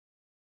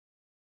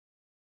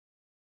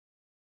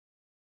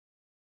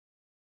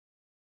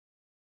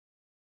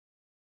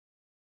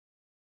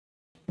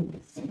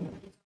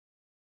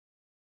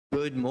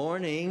Good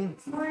morning.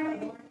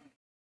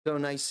 So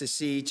nice to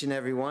see each and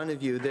every one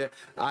of you.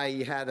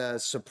 I had a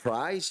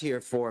surprise here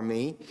for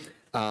me.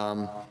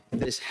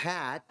 This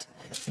hat,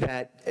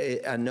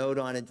 a note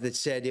on it that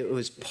said it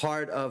was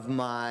part of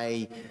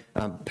my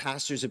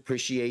pastor's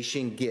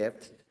appreciation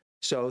gift.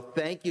 So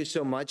thank you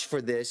so much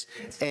for this.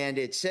 And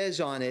it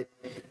says on it,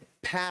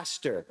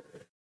 Pastor,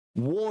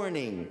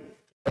 warning,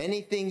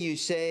 anything you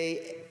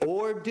say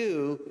or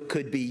do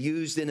could be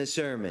used in a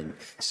sermon.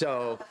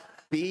 So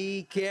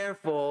be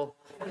careful.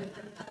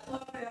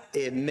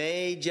 It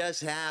may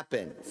just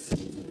happen.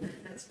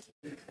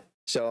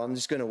 So I'm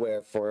just going to wear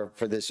it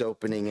for this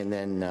opening and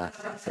then,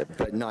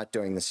 but not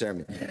during the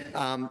sermon.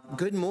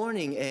 Good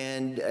morning.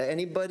 And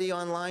anybody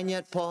online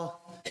yet, Paul?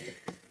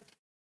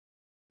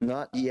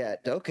 Not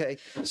yet. Okay.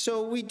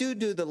 So we do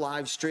the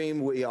live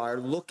stream. We are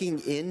looking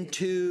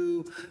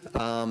into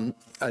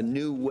a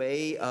new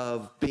way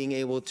of being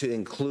able to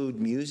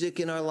include music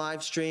in our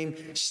live stream,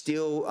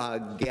 still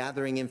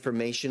gathering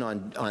information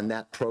on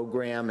that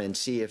program and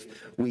see if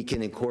we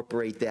can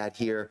incorporate that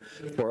here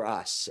for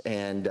us.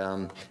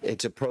 And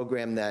it's a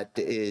program that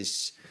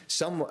is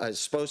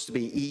supposed to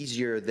be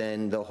easier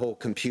than the whole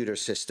computer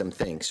system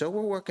thing. So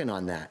we're working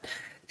on that.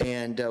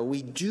 And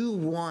we do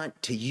want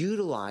to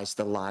utilize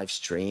the live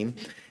stream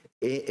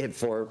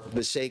for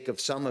the sake of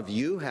some of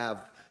you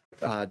have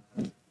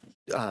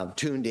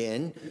tuned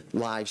in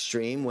live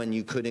stream when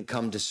you couldn't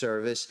come to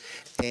service.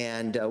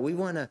 And we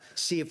want to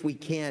see if we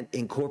can't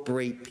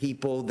incorporate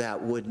people that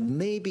would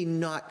maybe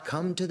not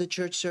come to the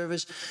church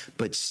service,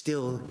 but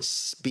still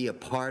be a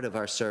part of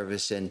our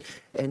service and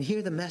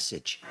hear the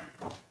message.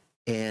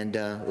 And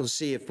we'll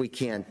see if we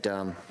can't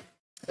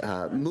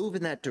move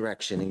in that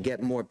direction and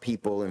get more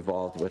people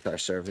involved with our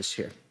service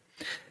here.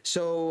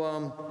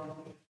 So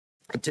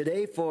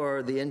today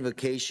for the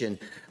invocation,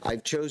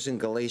 I've chosen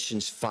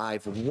Galatians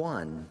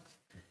 5:1,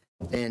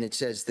 and it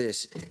says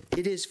this: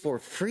 "It is for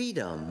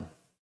freedom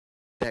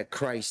that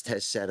Christ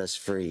has set us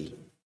free.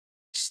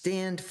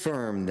 Stand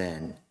firm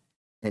then,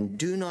 and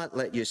do not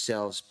let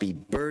yourselves be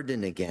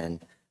burdened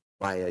again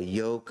by a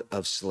yoke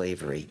of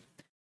slavery."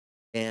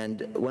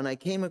 And when I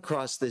came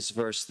across this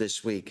verse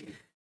this week,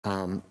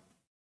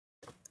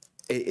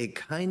 it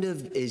kind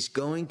of is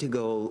going to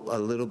go a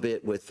little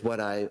bit with what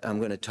I'm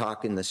going to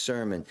talk in the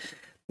sermon.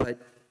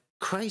 But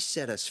Christ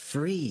set us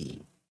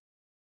free.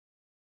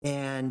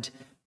 And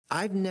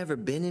I've never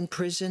been in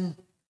prison.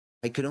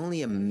 I could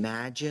only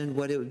imagine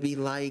what it would be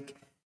like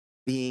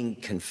being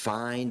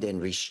confined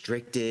and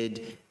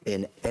restricted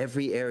in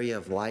every area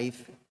of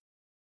life.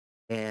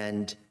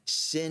 And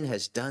sin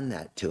has done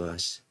that to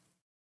us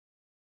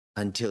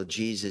until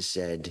Jesus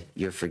said,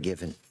 "You're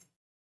forgiven."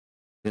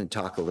 We're going to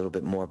talk a little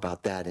bit more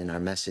about that in our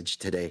message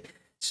today.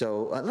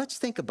 So let's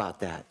think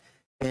about that.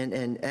 And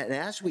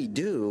as we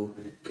do,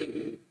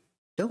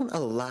 don't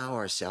allow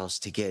ourselves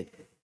to get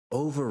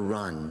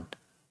overrun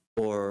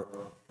or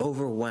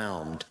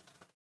overwhelmed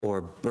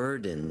or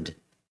burdened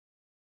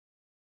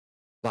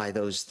by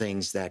those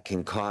things that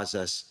can cause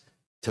us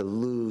to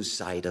lose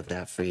sight of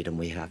that freedom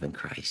we have in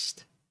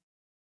Christ.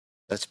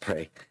 Let's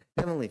pray.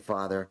 Heavenly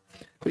Father,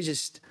 we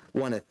just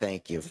want to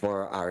thank you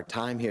for our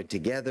time here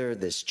together,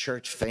 this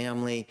church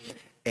family,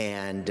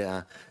 and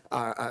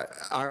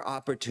our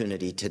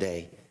opportunity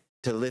today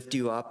to lift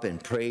you up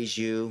and praise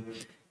you,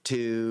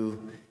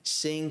 to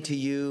sing to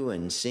you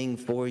and sing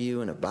for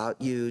you and about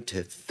you,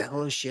 to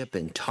fellowship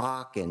and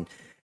talk and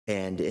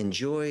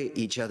enjoy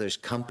each other's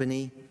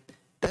company.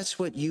 That's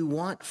what you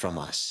want from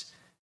us.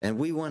 And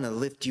we want to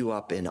lift you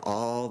up in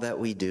all that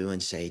we do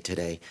and say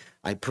today.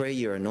 I pray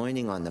your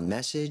anointing on the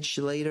message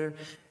later,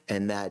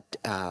 and that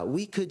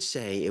we could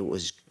say it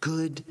was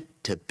good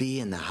to be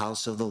in the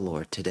house of the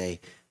Lord today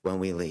when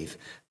we leave.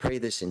 Pray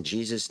this in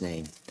Jesus'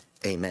 name.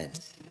 Amen.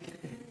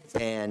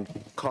 And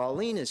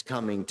Colleen is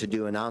coming to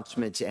do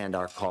announcements and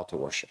our call to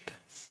worship.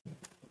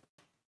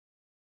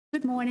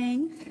 Good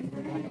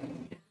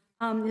morning.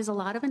 There's a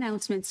lot of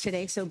announcements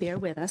today, so bear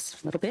with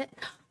us a little bit.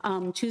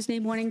 Tuesday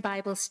morning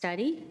Bible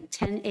study,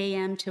 10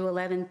 a.m. to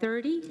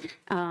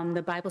 11:30.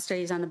 The Bible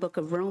study is on the book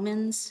of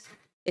Romans.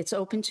 It's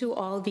open to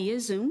all via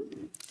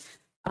Zoom.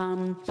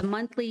 The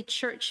monthly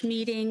church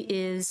meeting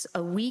is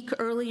a week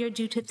earlier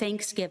due to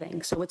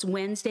Thanksgiving, so it's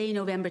Wednesday,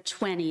 November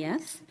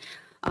 20th.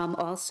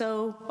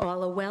 Also,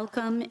 all are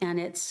welcome, and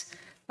it's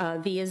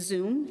via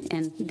Zoom,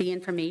 and the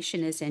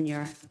information is in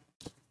your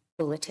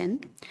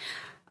bulletin.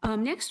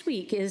 Next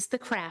week is the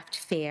craft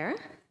fair,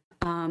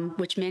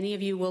 which many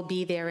of you will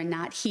be there and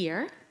not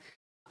here.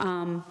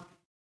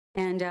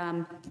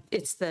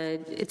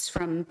 It's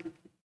from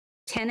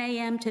 10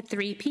 a.m. to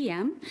 3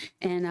 p.m.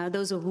 And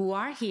those who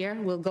are here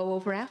will go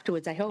over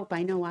afterwards, I hope.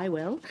 I know I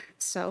will.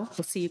 So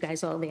we'll see you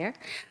guys all there.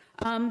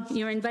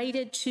 You're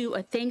invited to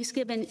a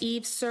Thanksgiving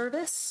Eve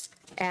service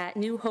at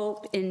New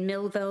Hope in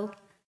Millville,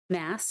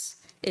 Mass.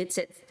 It's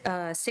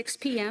at 6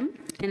 p.m.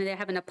 and they're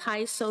having a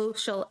pie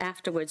social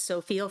afterwards,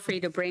 so feel free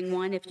to bring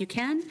one if you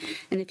can.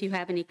 And if you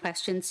have any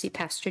questions, see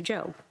Pastor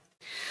Joe.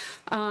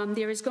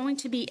 There is going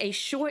to be a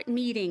short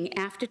meeting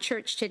after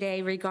church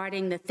today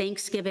regarding the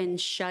Thanksgiving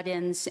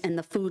shut-ins and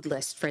the food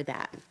list for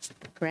that,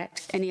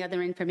 correct? Any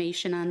other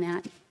information on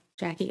that,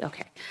 Jackie?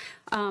 Okay.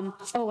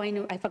 Oh, I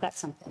know, I forgot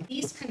something.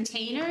 These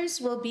containers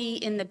will be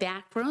in the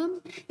back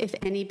room. If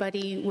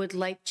anybody would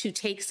like to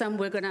take some,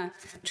 we're going to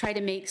try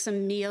to make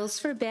some meals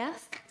for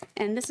Beth.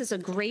 And this is a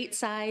great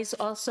size.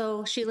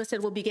 Also, Sheila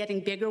said we'll be getting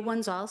bigger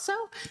ones also.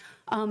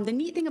 The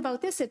neat thing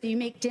about this, if you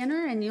make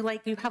dinner and you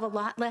have a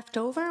lot left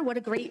over, what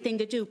a great thing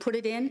to do. Put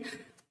it in,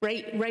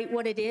 write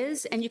what it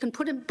is, and you can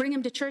bring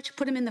them to church,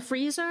 put them in the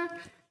freezer.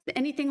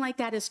 Anything like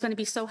that is going to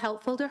be so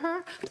helpful to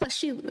her.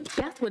 Plus,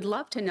 Beth would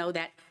love to know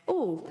that,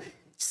 oh,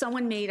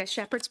 someone made a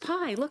shepherd's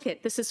pie. Look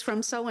it, this is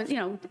from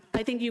someone,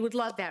 I think you would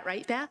love that,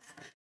 right, Beth?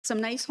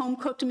 Some nice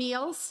home-cooked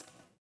meals?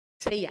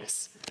 Say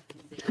yes.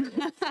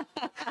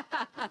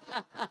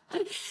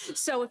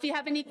 So if you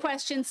have any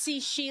questions, see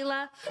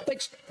Sheila.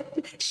 But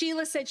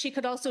Sheila said she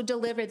could also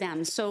deliver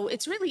them. So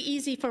it's really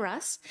easy for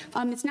us.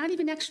 It's not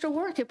even extra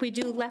work if we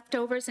do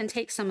leftovers and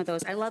take some of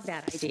those. I love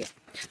that idea.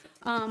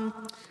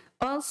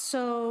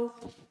 Also,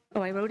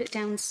 I wrote it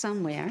down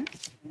somewhere.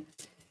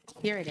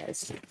 Here it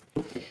is.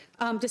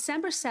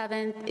 December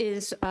 7th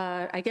is,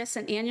 I guess,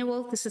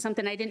 this is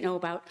something I didn't know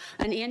about,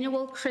 an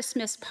annual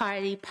Christmas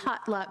party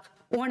potluck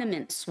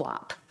ornament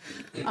swap.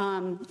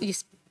 You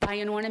buy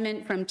an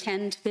ornament from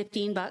 $10 to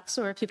 $15,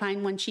 or if you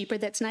find one cheaper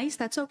that's nice,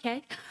 that's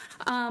okay.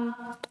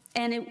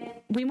 And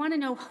we want to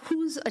know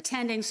who's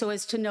attending so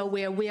as to know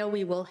where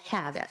we will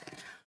have it.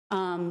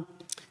 And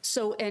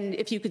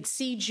if you could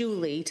see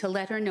Julie to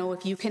let her know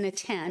if you can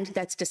attend,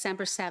 that's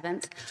December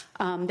 7th,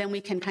 then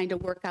we can kind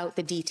of work out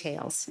the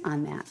details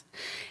on that.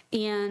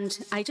 And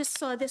I just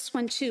saw this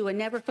one too, a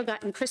Never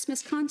Forgotten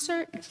Christmas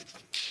concert.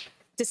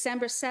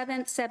 December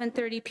 7th,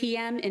 7:30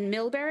 p.m. in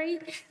Millbury.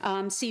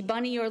 See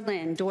Bunny or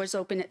Lynn. Doors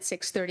open at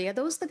 6:30. Are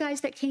those the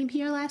guys that came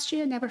here last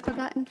year? Never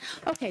Forgotten?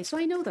 Okay, so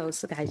I know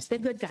those guys. They're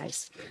good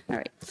guys. All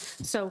right.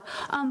 So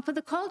for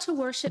the call to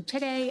worship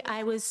today,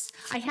 I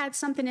had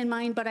something in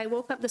mind, but I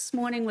woke up this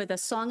morning with a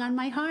song on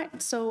my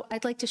heart. So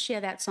I'd like to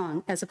share that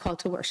song as a call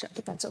to worship,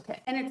 if that's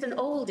okay. And it's an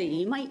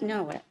oldie. You might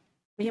know it.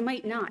 But you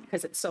might not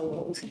because it's so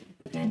old.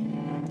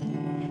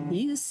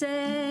 You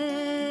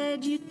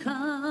said you'd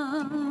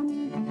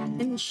come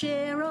and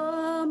share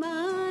all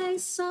my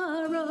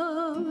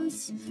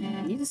sorrows.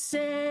 You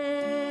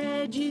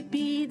said you'd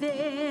be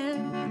there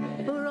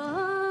for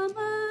all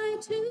my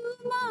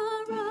tomorrows.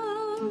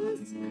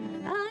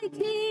 I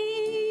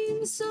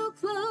came so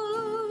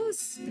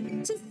close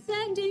to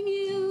sending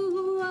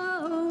you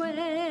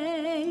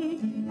away,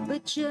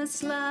 but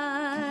just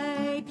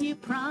like you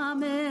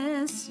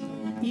promised,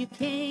 you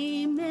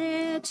came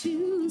there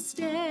to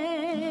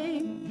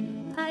stay.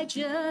 I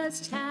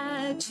just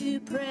had to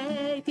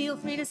pray. Feel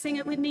free to sing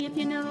it with me if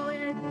you know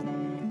it.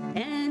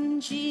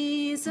 And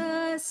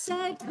Jesus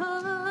said,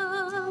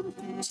 come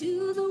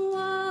to the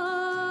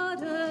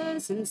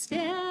waters and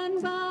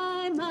stand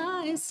by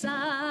my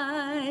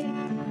side.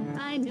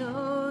 I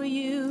know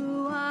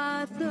you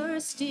are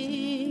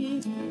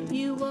thirsty.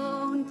 You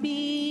won't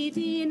be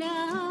denied.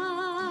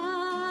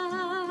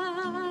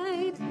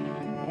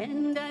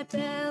 And I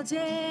felt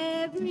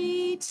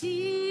every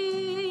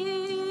teardrop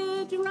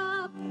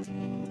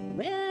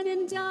when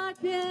in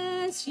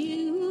darkness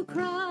you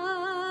cried.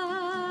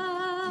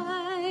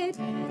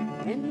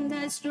 And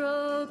I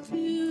strove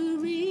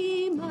to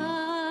remind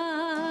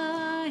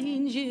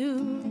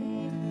you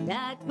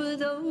that for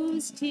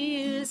those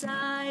tears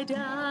I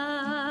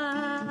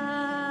died.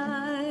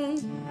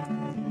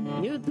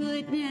 Your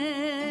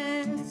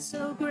goodness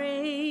so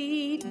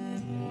great,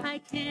 I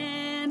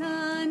can't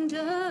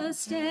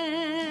understand.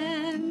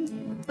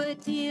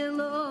 But dear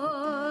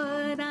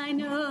Lord, I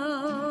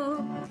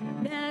know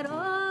that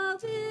all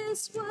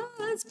this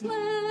was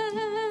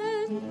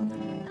planned.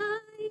 I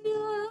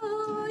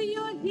know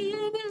you're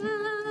here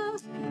now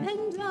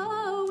and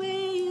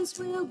always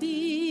will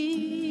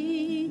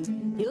be.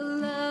 Your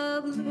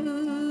love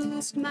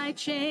loosed my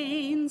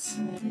chains,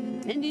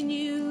 and in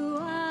you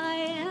I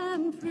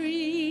am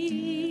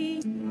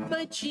free.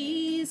 But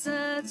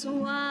Jesus,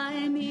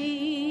 why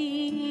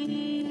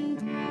me?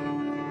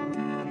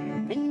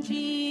 And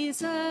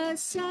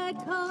Jesus said,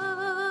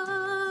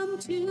 come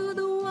to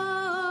the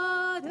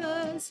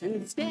waters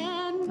and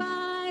stand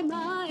by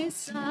my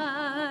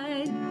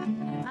side.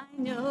 I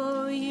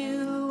know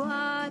you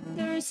are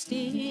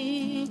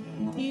thirsty.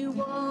 You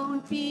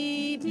won't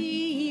be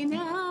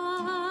denied.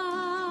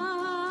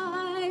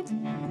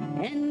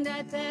 And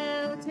I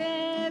felt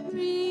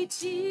every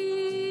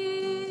teardrop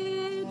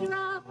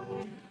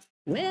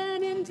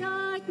when in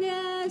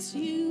darkness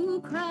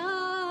you cried.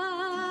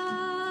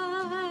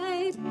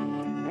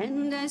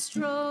 And I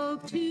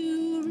strove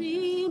to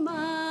remind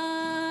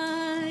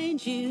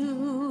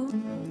you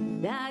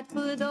that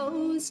for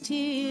those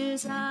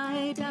tears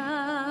I died.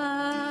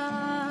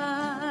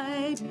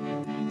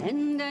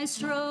 And I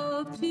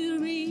strove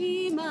to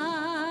remind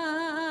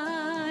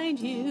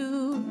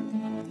you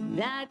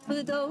that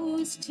for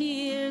those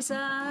tears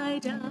I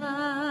died.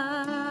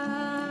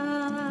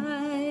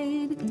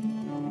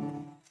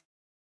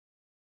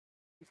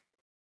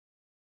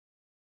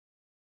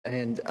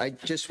 And I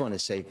just want to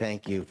say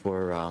thank you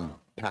for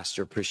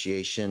Pastor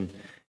Appreciation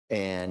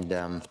and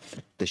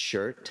the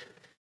shirt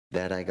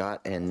that I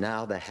got, and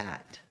now the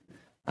hat.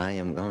 I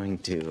am going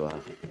to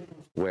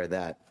wear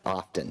that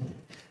often.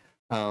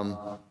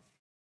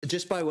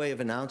 Just by way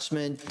of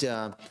announcement,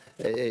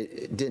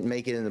 it didn't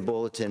make it in the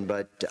bulletin,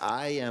 but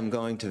I am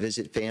going to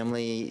visit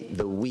family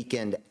the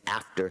weekend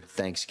after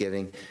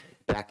Thanksgiving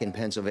back in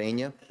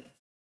Pennsylvania,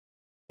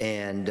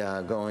 and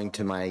going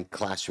to my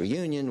class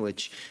reunion,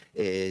 which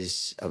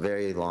is a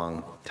very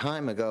long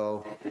time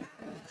ago.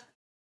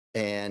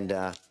 And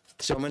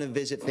so I'm going to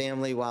visit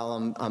family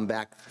while I'm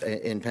back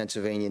in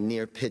Pennsylvania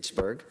near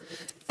Pittsburgh.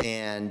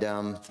 And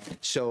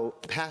so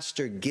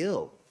Pastor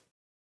Gill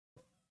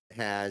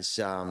has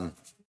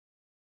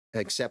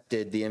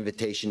accepted the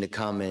invitation to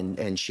come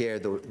and share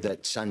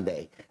that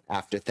Sunday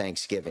after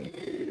Thanksgiving.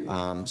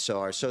 So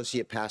our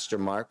associate pastor,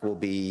 Mark, will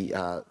be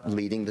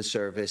leading the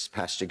service.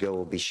 Pastor Gill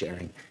will be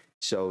sharing.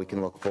 So we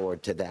can look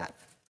forward to that.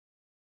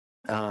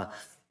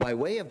 By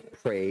way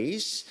of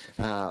praise,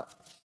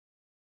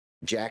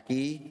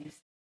 Jackie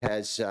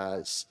has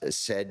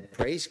said,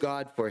 praise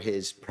God for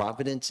his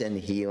providence and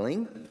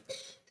healing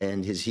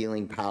and his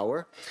healing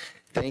power.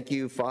 Thank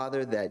you,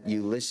 Father, that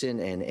you listen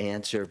and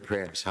answer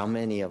prayers. How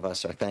many of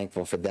us are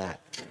thankful for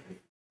that?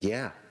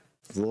 Yeah,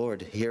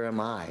 Lord, here am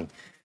I.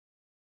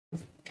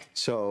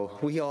 So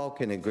we all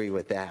can agree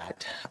with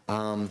that.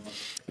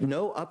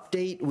 No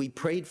update. We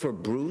prayed for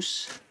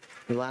Bruce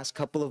the last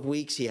couple of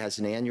weeks. He has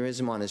an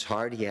aneurysm on his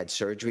heart. He had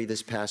surgery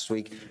this past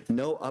week.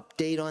 No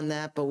update on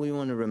that, but we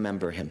want to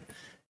remember him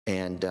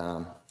and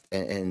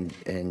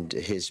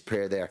his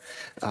prayer there.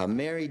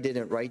 Mary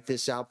didn't write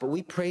this out, but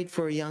we prayed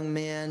for a young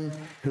man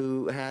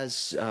who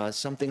has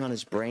something on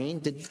his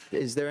brain.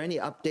 Is there any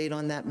update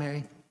on that,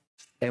 Mary?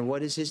 And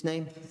what is his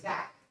name?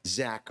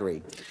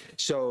 Zachary.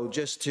 So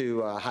just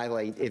to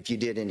highlight, if you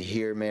didn't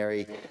hear,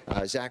 Mary,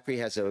 Zachary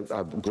has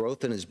a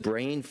growth in his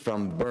brain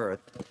from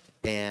birth,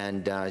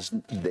 and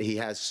he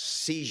has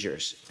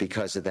seizures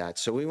because of that.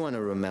 So we want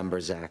to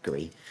remember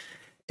Zachary.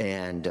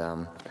 And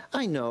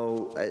I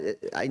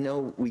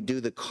know we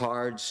do the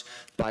cards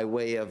by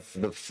way of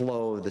the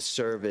flow of the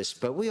service,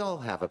 but we all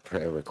have a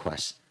prayer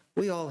request.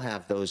 We all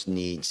have those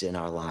needs in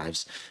our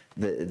lives,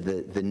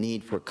 the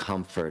need for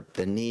comfort,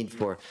 the need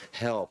for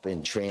help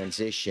in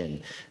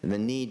transition, the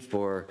need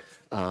for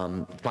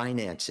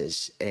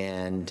finances.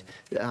 And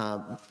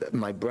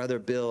my brother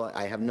Bill,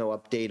 I have no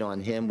update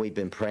on him. We've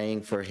been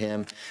praying for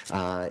him.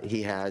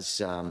 He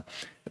has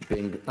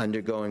been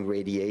undergoing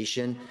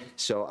radiation.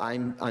 So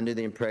I'm under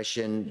the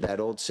impression that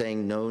old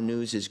saying, no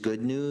news is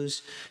good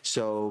news.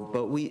 So,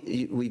 but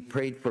we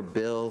prayed for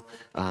Bill,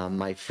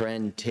 my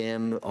friend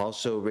Tim,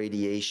 also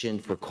radiation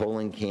for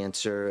colon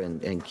cancer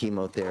and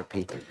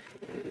chemotherapy.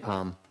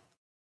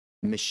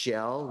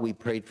 Michelle, we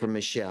prayed for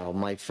Michelle,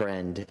 my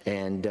friend,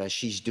 and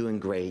she's doing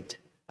great.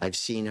 I've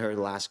seen her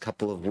the last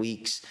couple of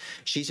weeks.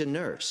 She's a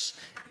nurse,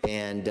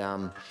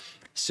 and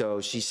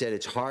so she said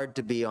it's hard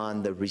to be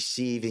on the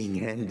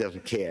receiving end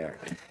of care,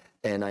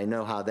 and I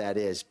know how that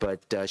is,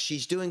 but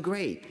she's doing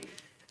great,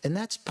 and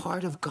that's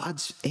part of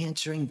God's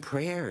answering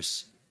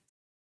prayers.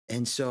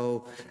 And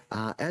so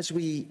as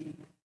we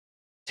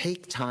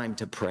take time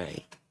to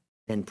pray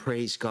and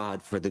praise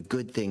God for the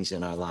good things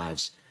in our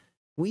lives,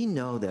 we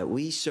know that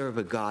we serve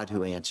a God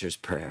who answers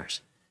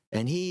prayers,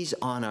 and he's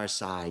on our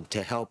side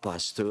to help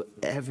us through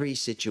every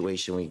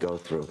situation we go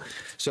through.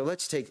 So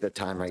let's take the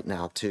time right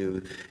now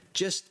to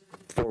just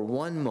for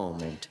one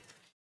moment,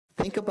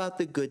 think about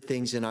the good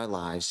things in our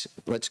lives.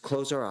 Let's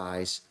close our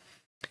eyes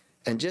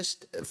and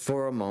just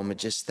for a moment,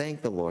 just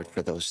thank the Lord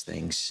for those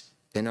things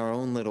in our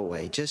own little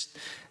way. Just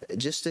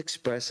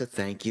express a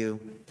thank you.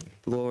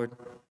 Lord,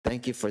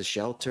 thank you for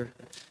shelter.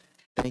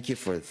 Thank you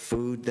for the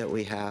food that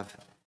we have.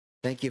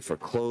 Thank you for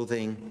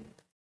clothing.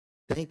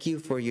 Thank you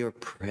for your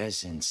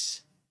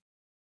presence,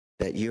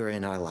 that you're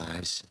in our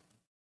lives.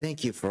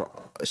 Thank you for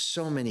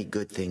so many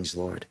good things,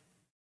 Lord.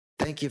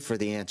 Thank you for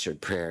the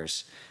answered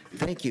prayers.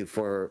 Thank you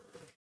for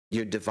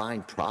your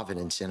divine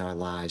providence in our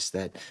lives,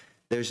 that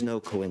there's no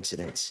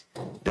coincidence,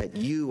 that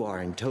you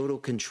are in total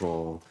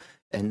control,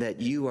 and that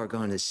you are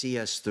going to see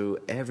us through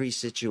every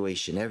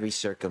situation, every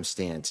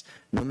circumstance,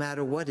 no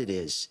matter what it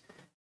is,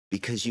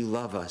 because you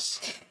love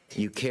us,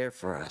 you care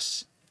for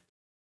us.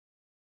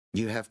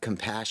 You have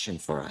compassion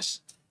for us.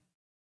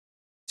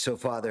 So,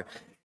 Father,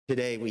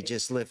 today we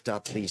just lift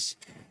up these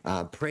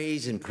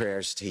praise and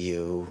prayers to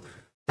you.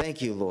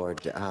 Thank you, Lord,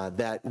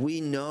 that we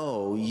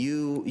know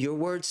your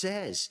word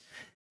says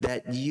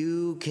that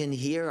you can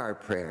hear our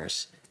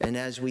prayers. And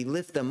as we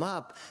lift them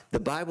up, the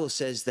Bible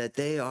says that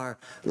they are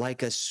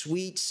like a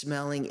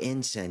sweet-smelling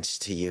incense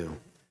to you.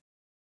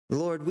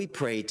 Lord, we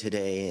pray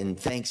today in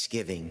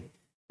thanksgiving,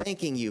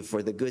 thanking you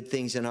for the good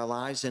things in our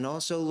lives, and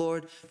also,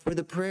 Lord, for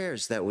the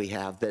prayers that we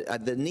have,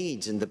 the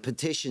needs and the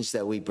petitions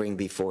that we bring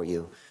before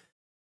you.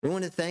 We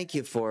want to thank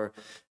you for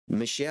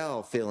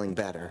Michelle feeling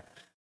better.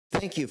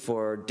 Thank you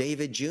for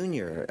David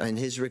Jr. and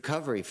his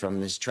recovery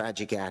from his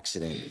tragic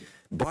accident.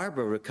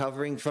 Barbara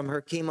recovering from her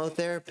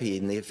chemotherapy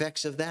and the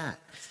effects of that.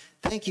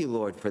 Thank you,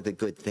 Lord, for the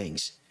good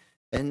things.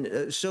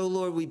 And so,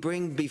 Lord, we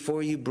bring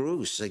before you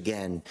Bruce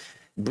again.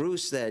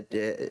 Bruce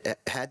that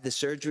had the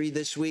surgery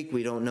this week.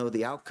 We don't know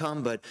the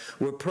outcome, but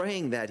we're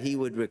praying that he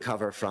would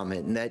recover from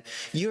it and that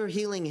your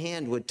healing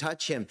hand would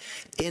touch him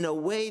in a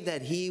way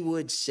that he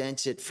would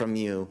sense it from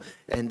you,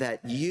 and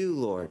that you,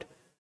 Lord,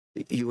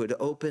 you would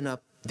open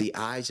up the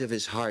eyes of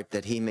his heart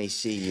that he may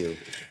see you.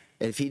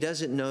 And if he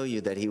doesn't know you,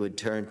 that he would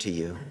turn to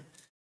you.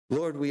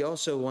 Lord, we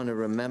also want to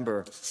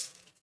remember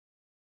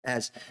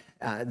as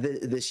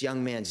this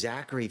young man,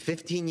 Zachary,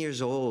 15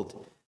 years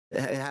old,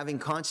 having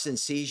constant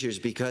seizures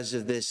because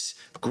of this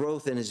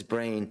growth in his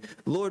brain.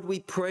 Lord, we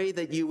pray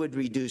that you would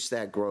reduce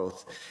that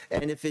growth.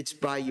 And if it's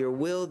by your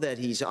will that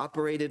he's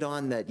operated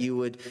on, that you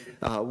would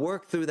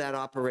work through that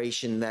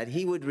operation, that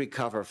he would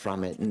recover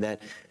from it, and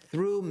that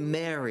through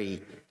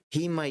Mary,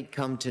 he might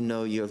come to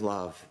know your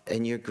love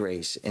and your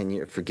grace and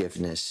your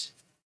forgiveness.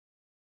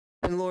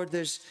 And Lord,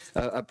 there's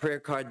a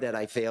prayer card that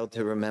I failed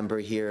to remember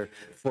here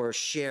for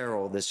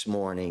Cheryl this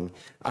morning,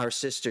 our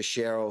sister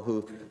Cheryl,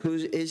 who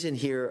isn't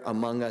here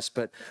among us,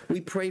 but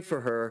we pray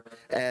for her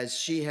as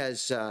she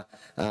has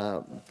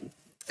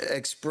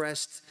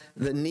expressed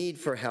the need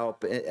for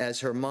help as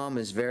her mom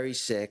is very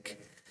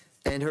sick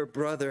and her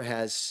brother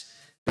has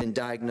been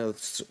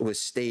diagnosed with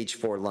stage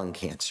 4 lung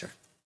cancer.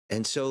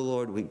 And so,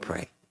 Lord, we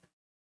pray.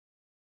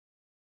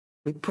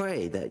 We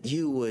pray that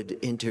you would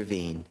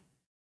intervene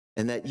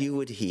and that you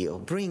would heal.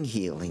 Bring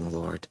healing,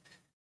 Lord,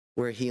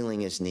 where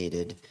healing is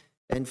needed.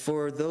 And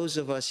for those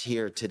of us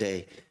here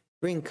today,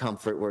 bring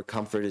comfort where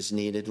comfort is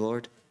needed,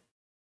 Lord.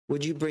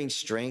 Would you bring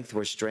strength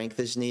where strength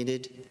is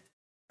needed?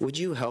 Would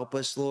you help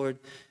us, Lord,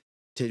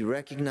 to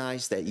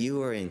recognize that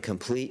you are in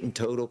complete and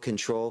total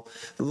control?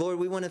 Lord,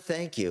 we want to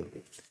thank you.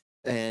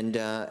 And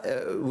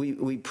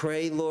we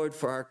pray, Lord,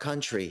 for our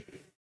country.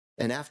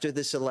 And after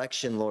this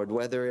election, Lord,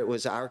 whether it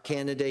was our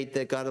candidate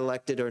that got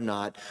elected or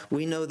not,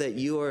 we know that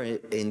you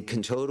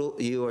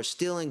are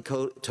still in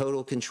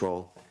total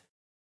control,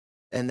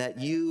 and that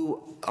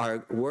you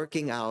are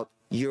working out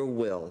your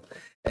will.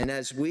 And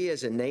as we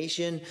as a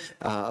nation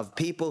of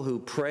people who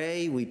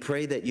pray, we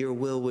pray that your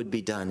will would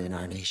be done in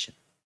our nation.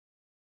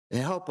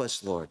 And help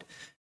us, Lord,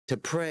 to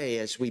pray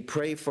as we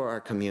pray for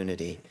our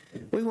community.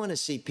 We want to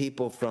see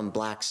people from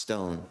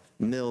Blackstone,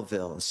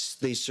 Millville,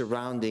 these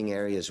surrounding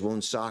areas,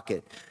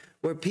 Woonsocket,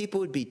 where people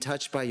would be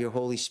touched by your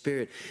Holy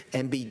Spirit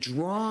and be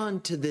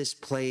drawn to this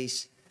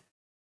place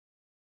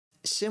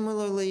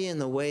similarly in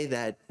the way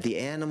that the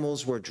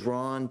animals were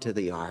drawn to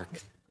the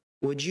ark.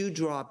 Would you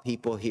draw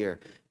people here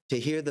to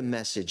hear the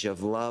message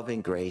of love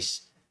and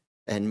grace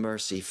and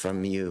mercy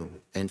from you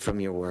and from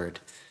your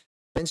word?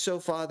 And so,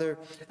 Father,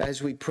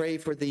 as we pray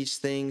for these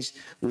things,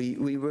 we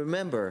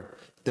remember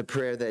the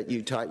prayer that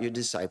you taught your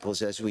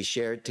disciples as we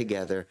shared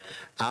together.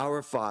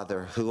 Our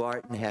Father, who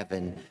art in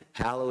heaven,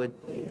 hallowed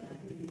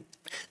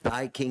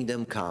thy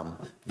kingdom come,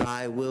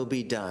 thy will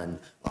be done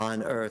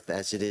on earth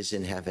as it is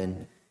in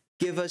heaven.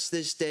 Give us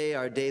this day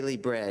our daily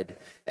bread,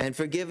 and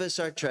forgive us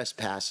our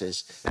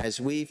trespasses,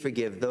 as we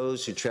forgive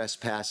those who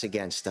trespass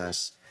against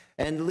us.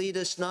 And lead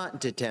us not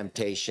into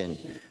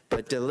temptation,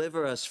 but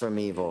deliver us from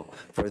evil.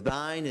 For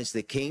thine is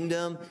the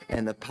kingdom,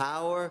 and the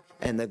power,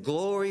 and the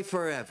glory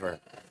forever.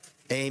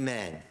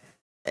 Amen.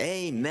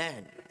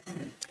 Amen.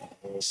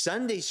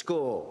 Sunday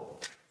school.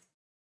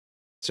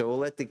 So we'll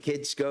let the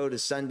kids go to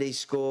Sunday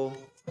school.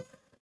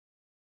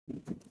 A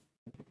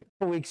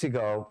couple weeks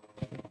ago,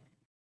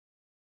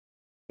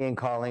 me and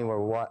Colleen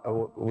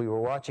we were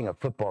watching a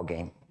football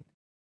game.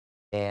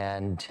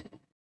 And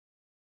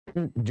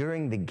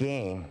during the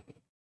game,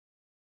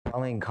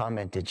 Colleen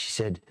commented, she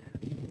said,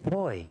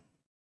 boy,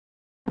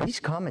 these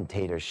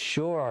commentators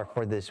sure are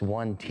for this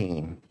one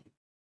team.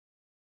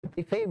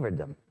 They favored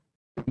them.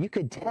 You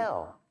could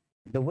tell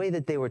the way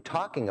that they were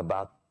talking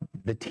about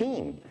the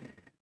team,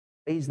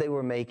 ways they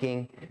were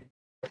making,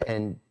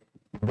 and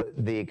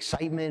the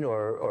excitement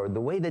or the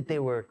way that they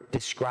were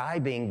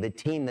describing the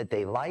team that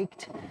they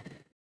liked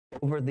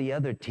over the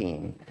other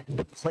team.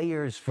 The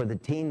players for the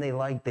team they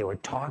liked, they were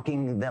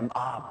talking them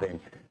up and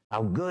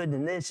how good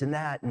and this and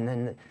that. And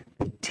then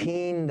the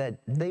team that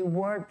they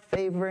weren't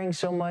favoring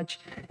so much,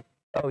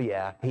 oh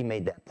yeah, he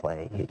made that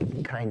play,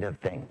 kind of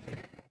thing.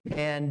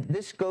 And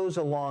this goes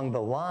along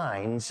the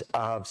lines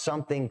of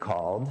something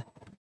called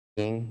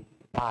being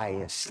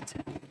biased.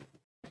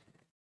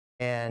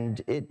 And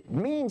it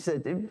means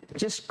that it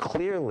just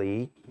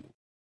clearly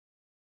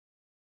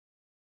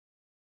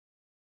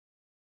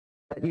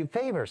that you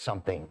favor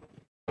something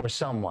or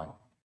someone,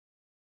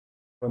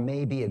 or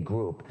maybe a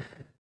group.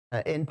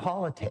 In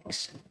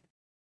politics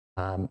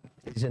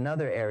is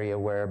another area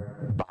where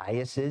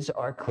biases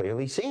are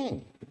clearly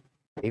seen,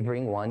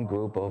 favoring one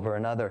group over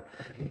another.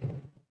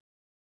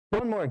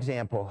 One more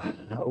example.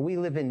 We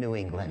live in New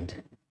England,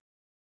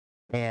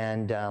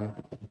 and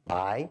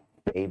I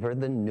favor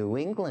the New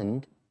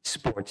England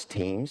sports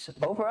teams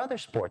over other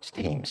sports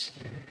teams.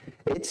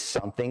 It's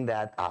something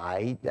that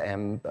I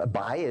am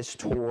biased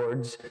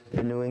towards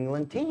the New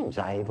England teams.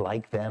 I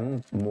like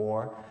them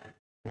more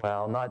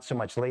Well, not so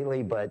much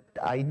lately, but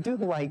I do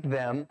like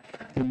them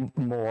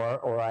more,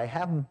 or I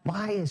have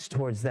bias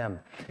towards them.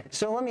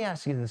 So let me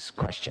ask you this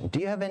question. Do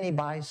you have any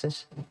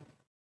biases?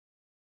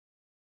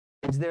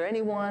 Is there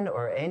anyone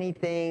or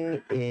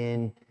anything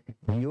in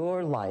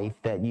your life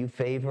that you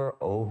favor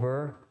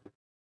over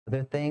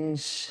other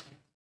things?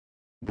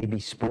 Maybe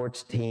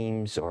sports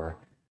teams or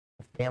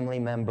a family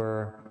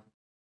member,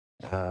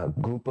 a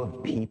group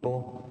of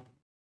people?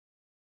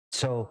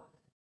 So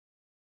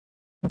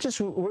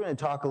we're going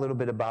to talk a little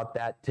bit about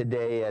that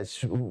today,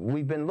 as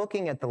we've been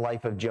looking at the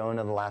life of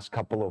Jonah the last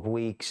couple of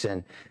weeks,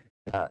 and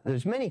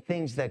there's many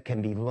things that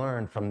can be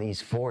learned from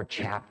these 4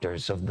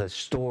 chapters of the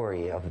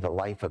story of the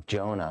life of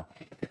Jonah.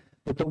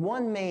 But the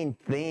one main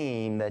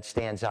theme that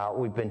stands out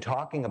we've been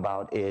talking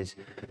about is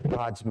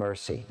God's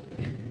mercy.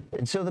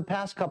 And so the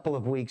past couple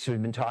of weeks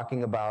we've been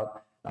talking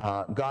about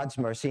God's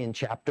mercy in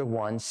chapter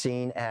 1,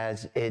 seen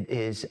as it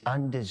is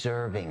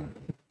undeserving,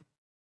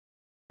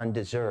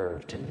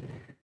 undeserved.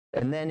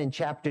 And then in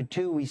chapter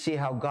 2, we see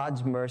how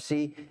God's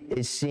mercy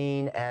is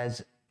seen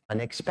as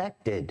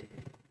unexpected.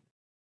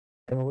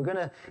 And we're going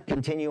to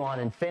continue on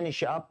and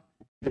finish up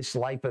this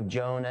life of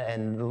Jonah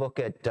and look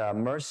at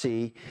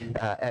mercy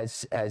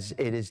as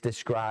it is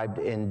described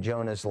in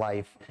Jonah's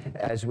life.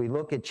 As we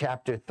look at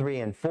chapter 3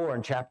 and 4,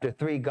 in chapter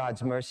 3,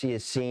 God's mercy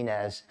is seen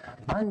as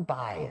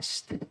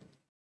unbiased.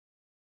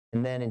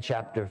 And then in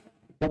chapter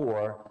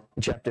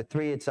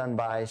 3, it's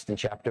unbiased. In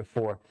chapter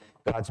 4,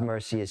 God's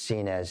mercy is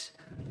seen as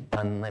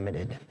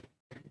unlimited.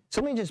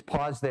 So let me just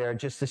pause there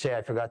just to say,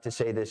 I forgot to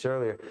say this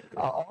earlier.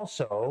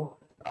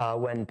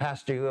 When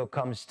Pastor Hugo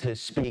comes to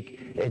speak,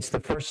 it's the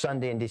first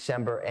Sunday in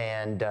December,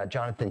 and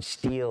Jonathan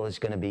Steele is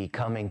going to be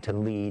coming to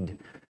lead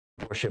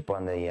worship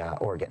on the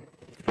organ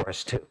for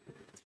us too.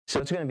 So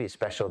it's going to be a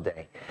special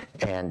day,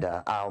 and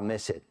I'll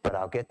miss it, but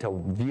I'll get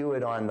to view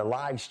it on the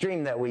live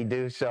stream that we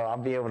do, so I'll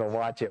be able to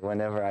watch it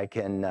whenever I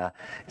can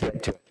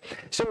get to it.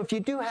 So if you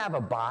do have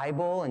a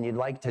Bible and you'd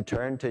like to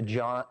turn to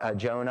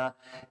Jonah,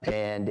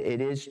 and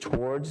it is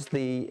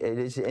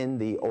in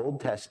the Old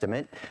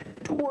Testament,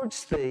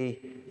 towards the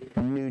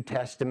New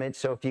Testament.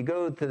 So if you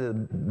go to the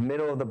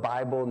middle of the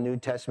Bible, New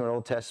Testament,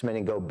 Old Testament,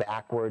 and go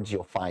backwards,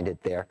 you'll find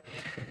it there.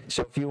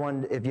 So if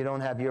you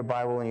don't have your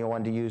Bible and you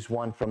want to use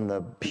one from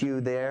the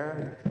pew there,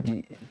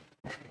 you're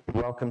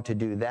welcome to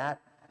do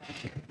that.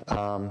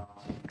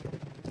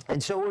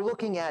 And so we're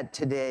looking at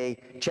today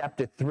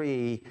chapter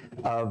 3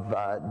 of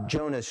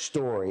Jonah's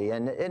story,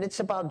 and it's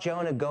about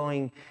Jonah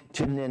going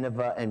to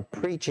Nineveh and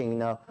preaching.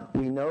 Now,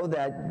 we know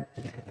that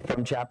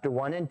from chapter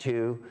 1 and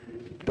 2,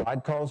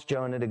 God calls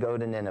Jonah to go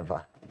to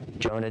Nineveh.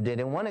 Jonah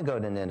didn't want to go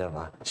to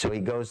Nineveh, so he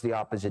goes the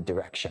opposite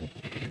direction.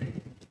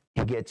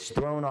 He gets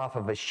thrown off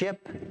of a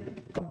ship,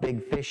 a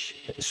big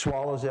fish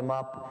swallows him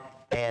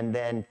up, and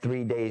then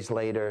 3 days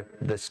later,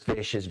 this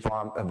fish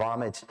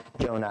vomits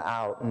Jonah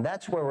out. And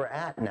that's where we're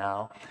at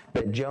now,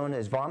 that Jonah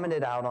is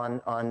vomited out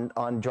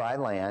on dry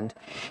land.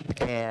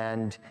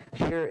 And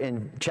here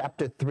in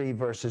chapter 3,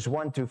 verses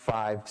 1 through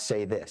 5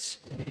 say this.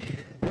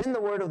 Then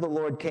the word of the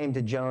Lord came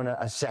to Jonah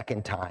a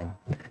second time.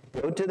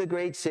 Go to the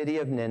great city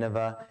of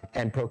Nineveh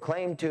and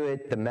proclaim to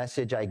it the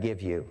message I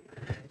give you.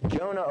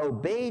 Jonah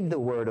obeyed the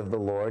word of the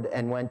Lord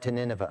and went to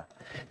Nineveh.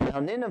 Now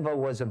Nineveh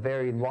was a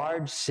very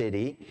large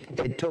city.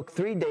 It took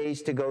 3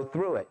 days to go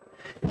through it.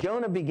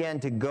 Jonah began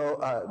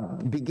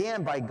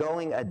by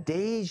going a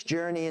day's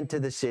journey into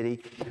the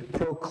city,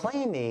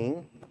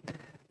 proclaiming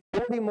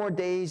 40 more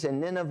days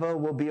and Nineveh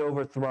will be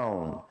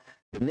overthrown.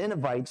 The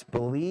Ninevites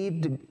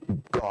believed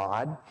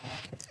God.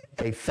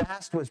 A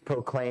fast was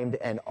proclaimed,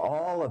 and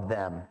all of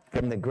them,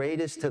 from the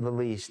greatest to the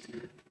least,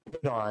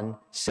 put on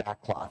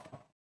sackcloth.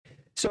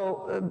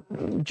 So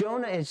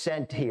Jonah is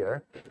sent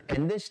here,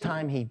 and this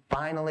time he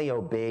finally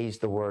obeys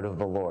the word of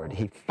the Lord.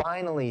 He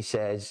finally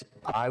says,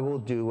 I will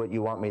do what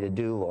you want me to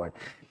do, Lord.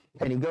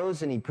 And he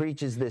goes and he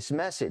preaches this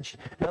message.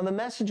 Now the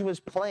message was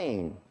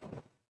plain,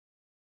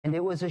 and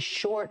it was a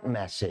short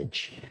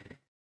message.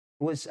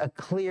 It was a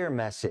clear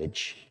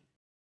message,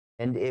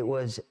 and it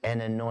was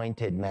an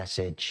anointed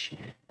message.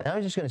 And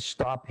I'm just going to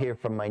stop here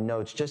from my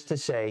notes just to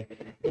say,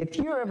 if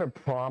you're ever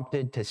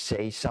prompted to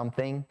say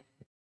something,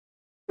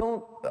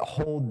 don't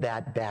hold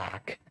that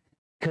back,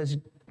 because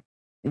it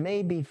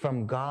may be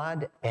from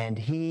God, and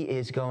he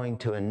is going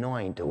to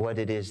anoint what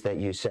it is that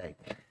you say.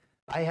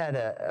 I had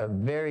a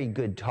very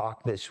good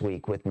talk this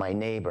week with my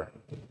neighbor.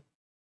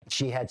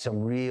 She had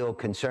some real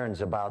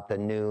concerns about the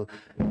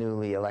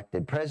newly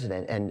elected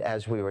president, and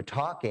as we were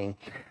talking,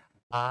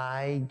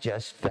 I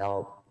just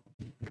felt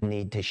the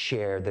need to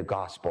share the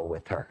gospel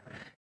with her.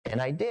 And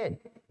I did,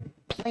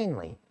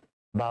 plainly,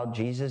 about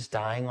Jesus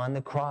dying on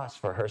the cross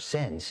for her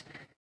sins.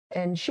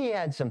 And she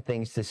had some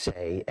things to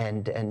say,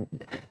 and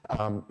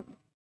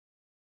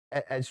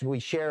as we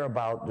share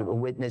about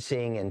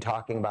witnessing and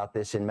talking about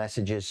this in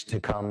messages to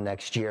come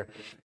next year,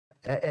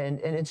 and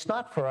it's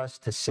not for us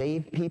to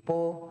save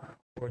people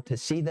or to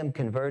see them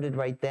converted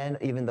right then,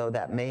 even though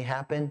that may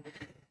happen.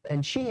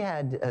 And she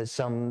had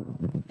some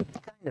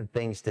kind kind of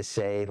things to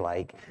say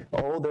like,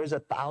 oh, there's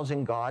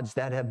 1,000 gods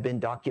that have been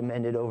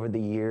documented over the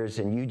years,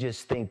 and you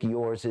just think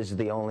yours is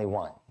the only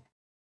one.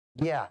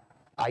 Yeah,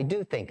 I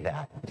do think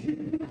that.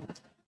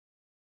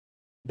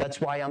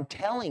 That's why I'm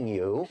telling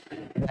you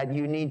that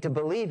you need to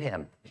believe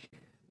him.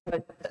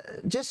 But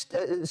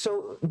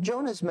so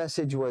Jonah's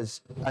message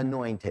was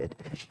anointed,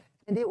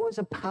 and it was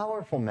a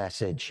powerful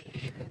message.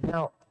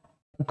 Now,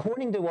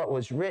 according to what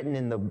was written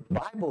in the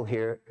Bible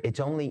here, it's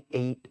only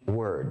 8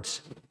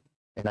 words.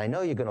 And I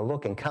know you're going to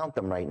look and count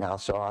them right now,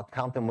 so I'll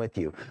count them with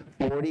you.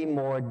 40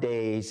 more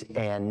days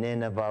and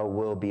Nineveh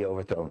will be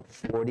overthrown.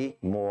 40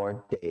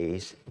 more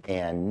days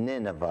and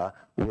Nineveh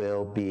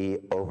will be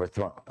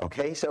overthrown.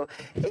 Okay, so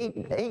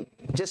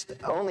just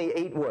only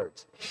 8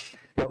 words.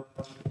 So,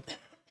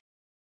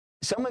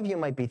 some of you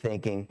might be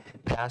thinking,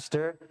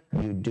 Pastor,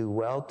 you do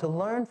well to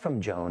learn from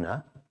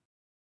Jonah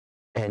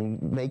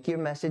and make your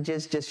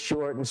messages just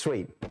short and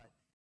sweet.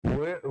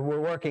 We're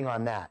working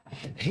on that.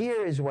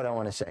 Here is what I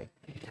want to say.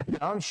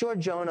 Now, I'm sure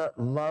Jonah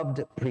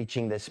loved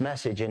preaching this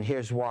message, and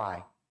here's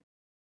why.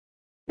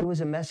 It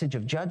was a message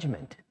of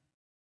judgment.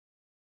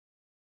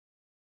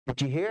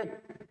 Did you hear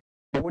it?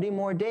 40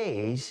 more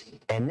days,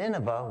 and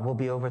Nineveh will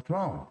be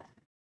overthrown.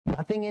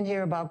 Nothing in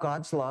here about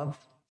God's love,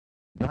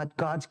 not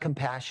God's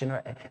compassion.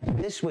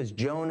 This was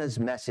Jonah's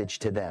message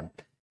to them.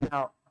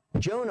 Now,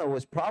 Jonah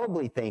was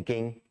probably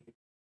thinking,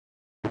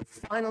 you're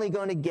finally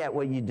going to get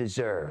what you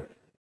deserve.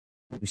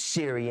 You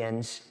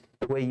Syrians,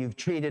 the way you've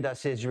treated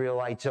us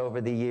Israelites over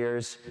the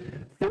years.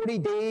 40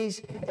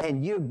 days,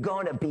 and you're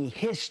going to be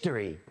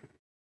history.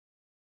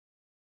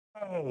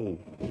 Hey.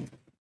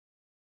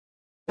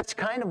 That's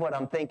kind of what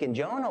I'm thinking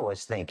Jonah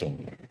was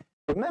thinking.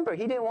 Remember,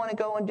 he didn't want to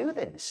go and do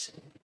this.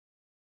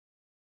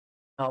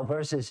 Now,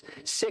 verses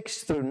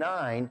 6 through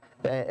 10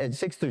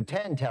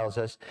 tells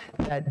us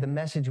that the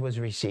message was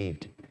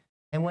received.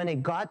 And when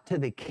it got to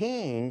the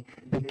king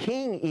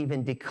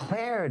even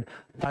declared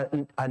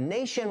a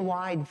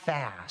nationwide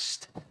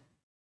fast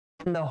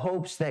in the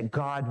hopes that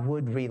God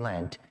would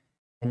relent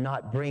and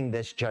not bring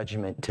this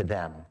judgment to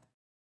them.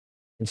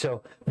 And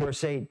so,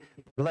 verse 8,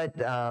 but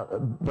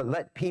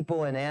let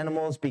people and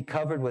animals be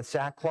covered with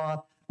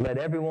sackcloth. Let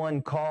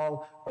everyone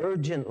call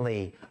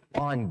urgently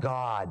on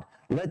God.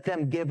 Let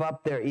them give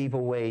up their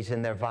evil ways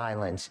and their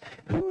violence.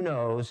 Who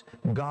knows,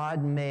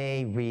 God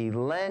may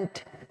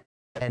relent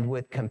and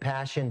with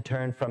compassion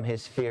turn from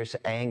his fierce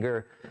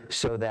anger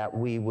so that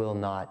we will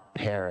not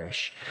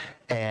perish.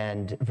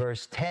 And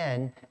verse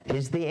 10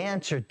 is the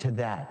answer to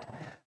that,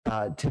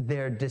 to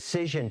their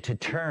decision to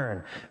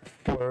turn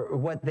for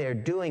what they're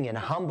doing and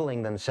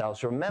humbling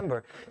themselves.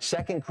 Remember,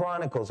 2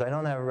 Chronicles, I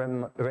don't have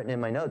it written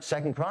in my notes,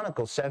 2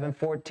 Chronicles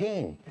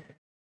 7:14.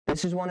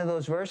 This is one of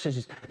those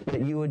verses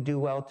that you would do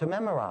well to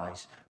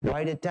memorize.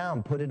 Write it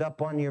down, put it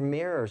up on your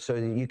mirror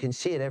so that you can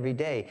see it every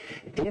day.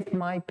 If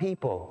my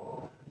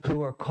people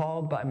who are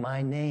called by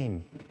my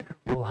name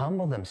will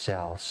humble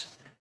themselves,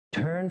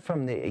 turn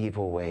from their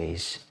evil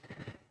ways,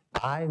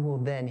 I will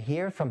then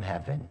hear from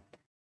heaven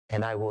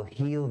and I will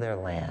heal their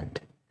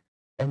land.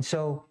 And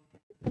so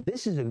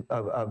this is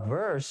a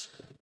verse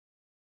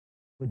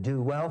would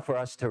do well for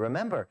us to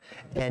remember.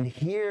 And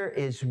here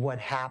is what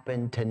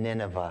happened to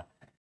Nineveh.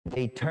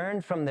 They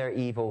turned from their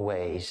evil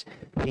ways.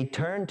 They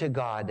turned to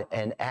God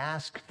and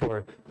asked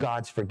for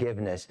God's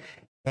forgiveness.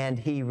 And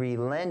he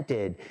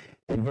relented.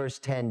 In verse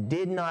 10,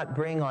 did not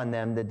bring on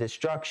them the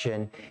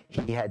destruction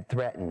he had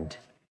threatened.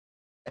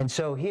 And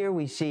so here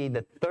we see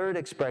the third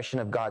expression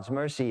of God's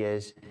mercy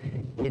is,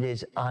 it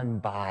is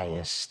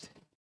unbiased.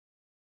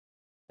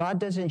 God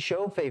doesn't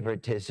show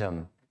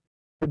favoritism.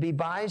 To be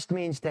biased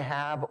means to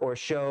have or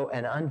show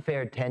an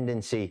unfair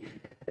tendency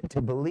to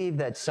believe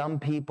that some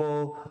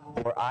people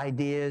or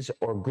ideas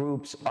or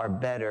groups are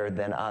better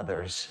than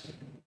others.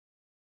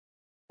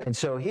 And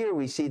so here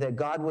we see that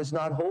God was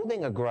not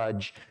holding a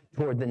grudge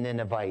toward the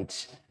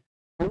Ninevites,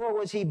 nor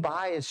was he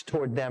biased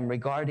toward them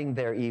regarding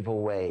their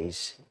evil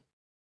ways.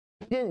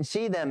 He didn't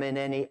see them in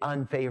any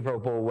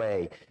unfavorable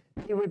way.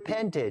 They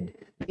repented.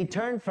 They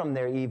turned from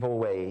their evil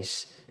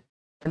ways.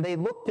 And they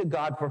look to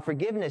God for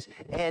forgiveness.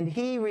 And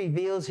he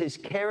reveals his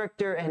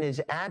character and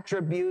his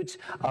attributes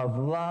of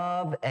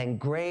love and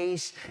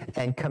grace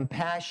and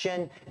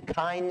compassion,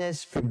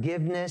 kindness,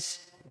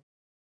 forgiveness,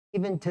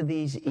 even to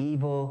these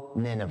evil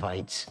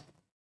Ninevites.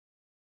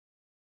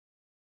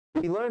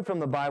 We learn from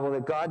the Bible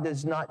that God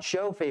does not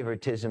show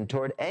favoritism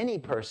toward any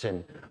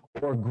person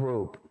or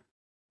group,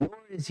 nor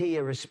is he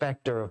a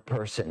respecter of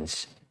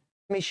persons.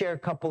 Let me share a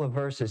couple of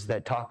verses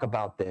that talk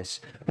about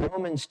this.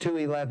 Romans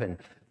 2:11.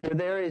 For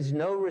there is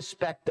no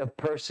respect of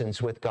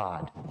persons with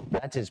God.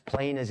 That's as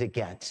plain as it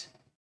gets.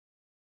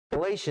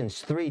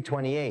 Galatians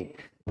 3:28.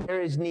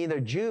 There is neither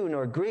Jew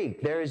nor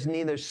Greek. There is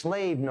neither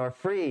slave nor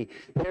free.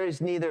 There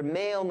is neither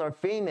male nor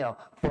female.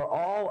 For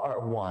all are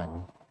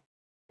one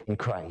in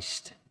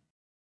Christ.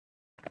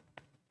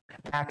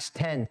 Acts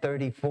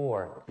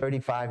 10:34,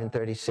 35, and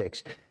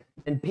 36.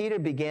 And Peter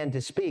began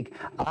to speak.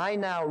 I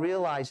now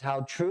realize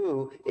how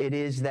true it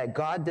is that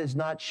God does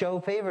not show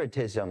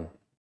favoritism.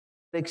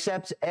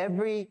 accepts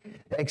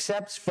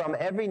from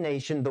every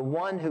nation the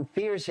one who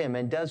fears him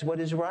and does what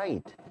is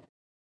right.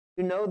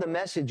 You know the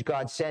message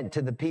God sent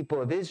to the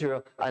people of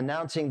Israel,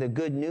 announcing the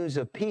good news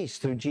of peace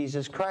through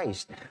Jesus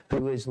Christ,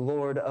 who is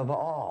Lord of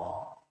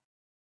all.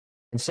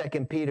 In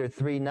 2 Peter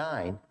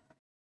 3:9,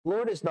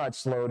 Lord is not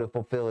slow to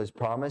fulfill his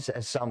promise,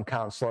 as some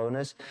count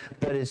slowness,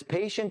 but is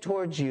patient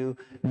towards you,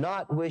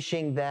 not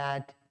wishing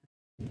that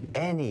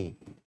any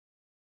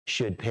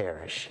should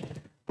perish,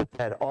 but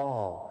that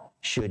all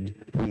should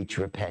reach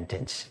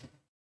repentance.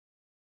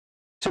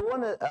 So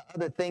one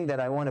other thing that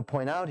I want to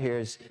point out here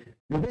is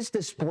this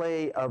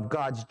display of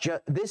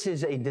this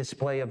is a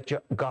display of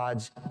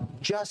God's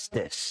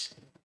justice.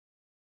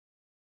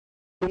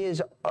 He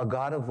is a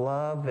God of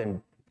love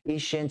and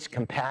patience,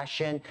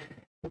 compassion,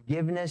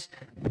 forgiveness,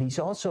 but he's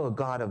also a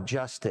God of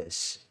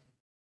justice.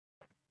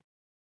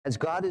 As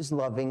God is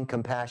loving,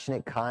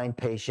 compassionate, kind,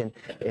 patient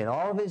in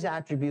all of his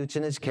attributes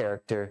and his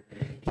character,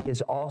 he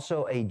is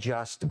also a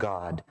just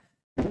God.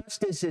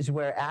 Justice is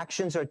where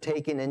actions are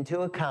taken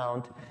into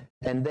account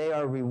and they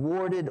are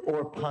rewarded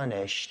or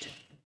punished.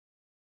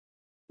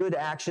 Good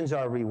actions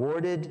are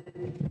rewarded,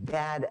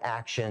 bad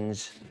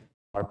actions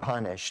are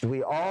punished.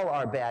 We all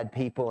are bad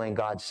people in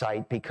God's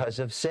sight because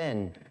of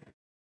sin.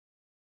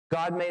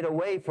 God made a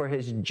way for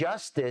his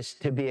justice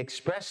to be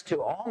expressed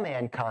to all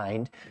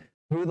mankind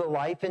through the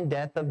life and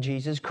death of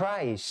Jesus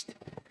Christ.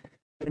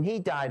 When he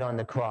died on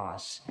the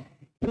cross,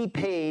 he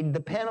paid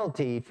the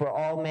penalty for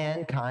all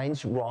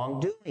mankind's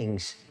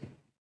wrongdoings.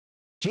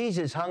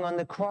 Jesus hung on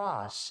the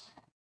cross.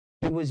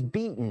 He was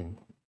beaten,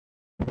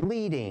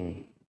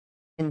 bleeding,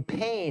 in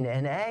pain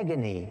and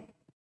agony.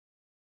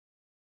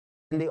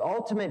 And the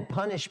ultimate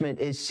punishment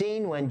is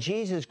seen when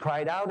Jesus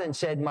cried out and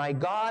said, my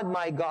God,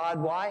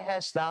 why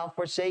hast thou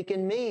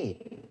forsaken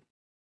me?"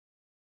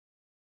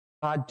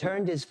 God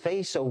turned his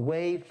face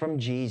away from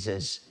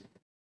Jesus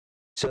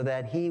so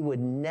that he would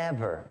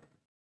never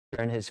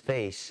turn his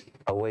face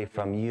away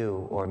from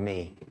you or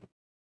me.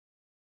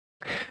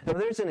 Now,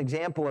 there's an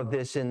example of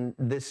this in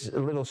this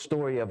little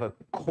story of a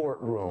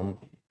courtroom.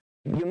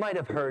 You might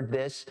have heard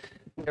this.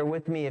 Bear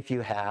with me if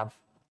you have.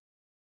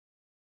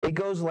 It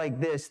goes like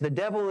this. The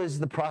devil is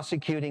the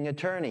prosecuting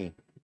attorney.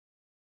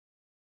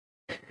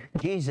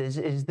 Jesus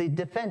is the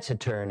defense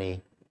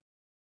attorney.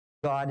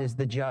 God is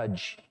the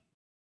judge.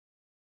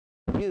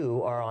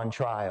 You are on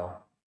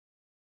trial.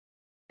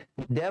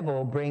 The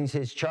devil brings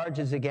his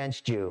charges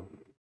against you.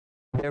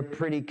 They're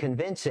pretty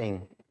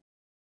convincing.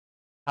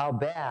 How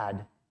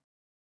bad,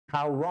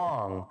 how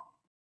wrong,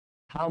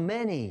 how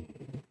many,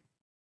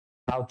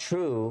 how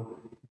true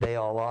they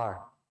all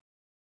are.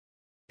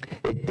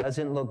 It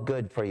doesn't look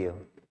good for you.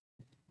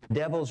 The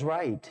devil's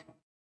right.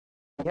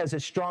 He has a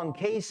strong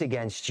case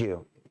against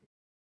you.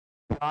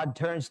 God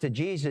turns to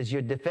Jesus,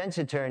 your defense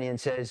attorney, and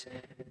says, "Do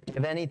you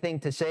have anything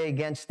to say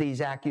against these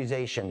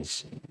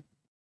accusations?"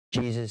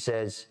 Jesus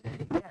says,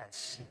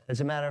 "Yes, as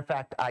a matter of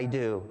fact, I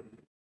do.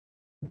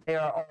 They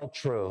are all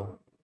true.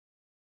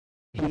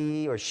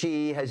 He or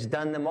she has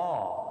done them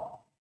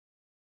all.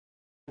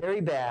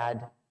 Very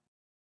bad,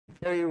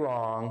 very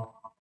wrong,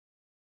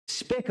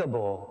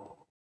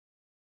 despicable,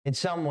 in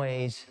some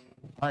ways,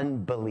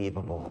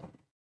 unbelievable."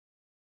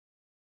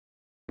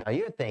 Now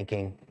you're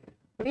thinking,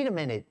 wait a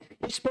minute,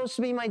 you're supposed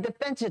to be my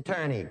defense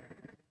attorney.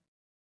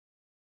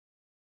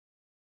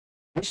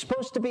 You're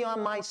supposed to be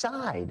on my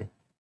side.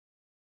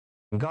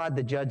 God,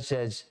 the judge,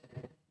 says,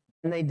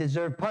 and they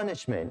deserve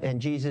punishment. And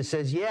Jesus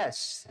says,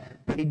 yes,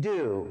 they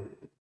do.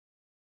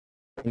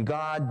 And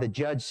God, the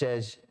judge,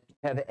 says,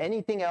 have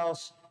anything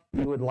else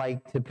you would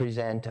like to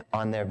present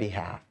on their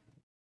behalf?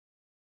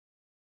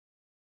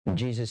 And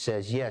Jesus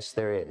says, yes,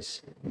 there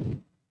is.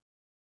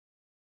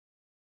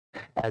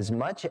 As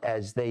much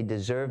as they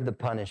deserve the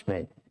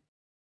punishment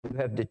you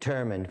have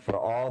determined for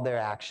all their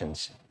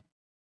actions,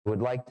 I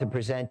would like to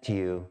present to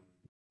you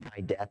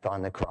my death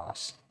on the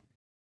cross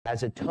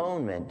as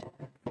atonement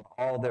for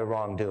all their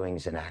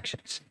wrongdoings and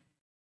actions.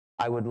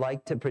 I would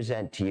like to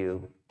present to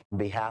you, on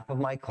behalf of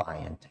my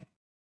client,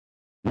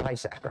 my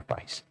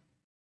sacrifice,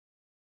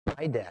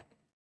 my death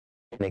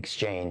in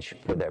exchange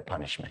for their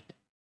punishment.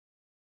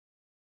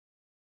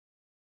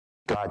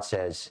 God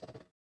says,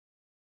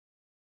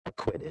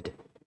 acquitted,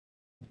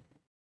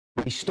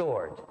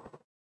 restored,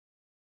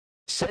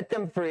 set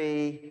them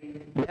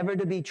free, never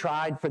to be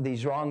tried for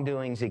these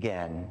wrongdoings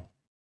again.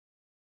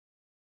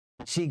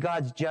 See,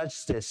 God's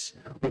justice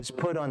was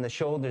put on the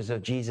shoulders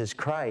of Jesus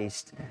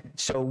Christ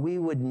so we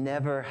would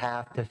never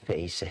have to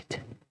face it.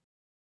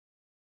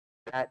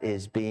 That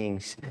is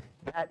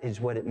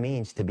what it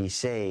means to be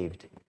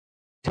saved,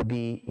 to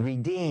be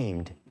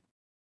redeemed,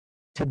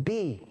 to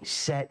be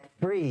set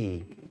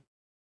free,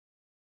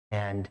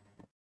 and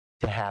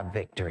to have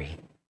victory.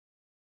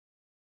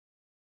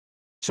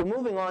 So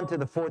moving on to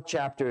the 4th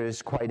chapter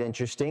is quite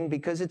interesting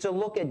because it's a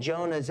look at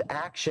Jonah's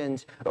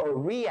actions or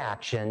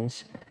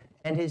reactions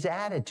and his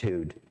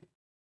attitude.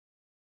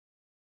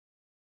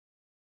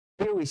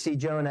 Here we see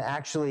Jonah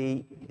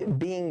actually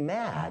being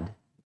mad.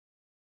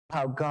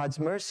 how God's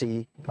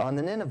mercy on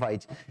the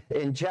Ninevites.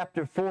 In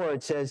chapter 4,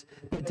 it says,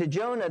 "But to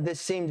Jonah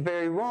this seemed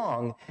very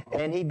wrong,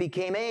 and he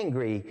became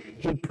angry.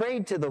 He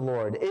prayed to the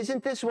Lord,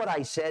 'Isn't this what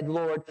I said,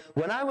 Lord,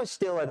 when I was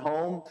still at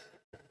home?'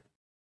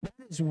 That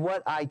is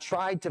what I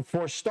tried to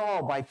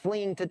forestall by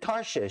fleeing to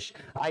Tarshish.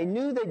 I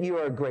knew that you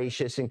are a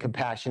gracious and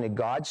compassionate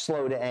God,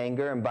 slow to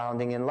anger and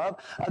abounding in love,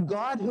 a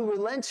God who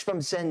relents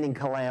from sending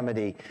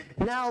calamity.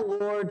 Now,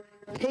 Lord,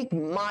 take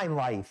my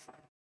life.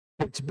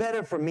 It's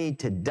better for me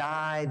to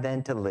die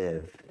than to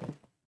live."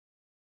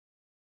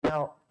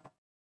 Now,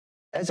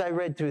 as I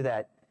read through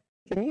that,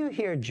 can you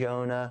hear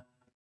Jonah?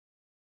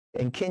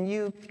 And can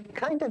you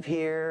kind of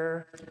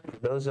hear,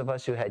 those of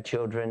us who had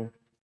children,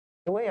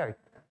 the way our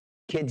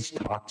kids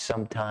talk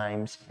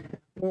sometimes?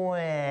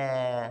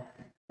 Wah,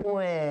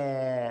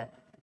 wah,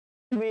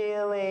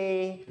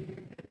 really?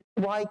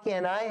 Why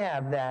can't I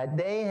have that?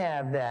 They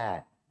have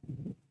that.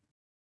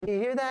 You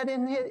hear that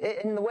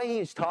in the way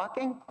he's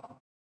talking?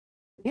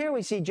 Here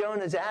we see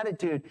Jonah's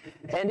attitude,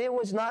 and it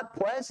was not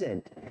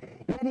pleasant.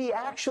 Yet he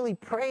actually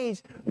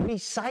prays,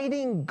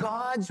 reciting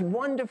God's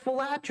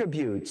wonderful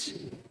attributes.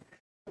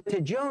 To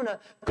Jonah,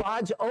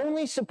 God's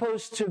only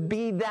supposed to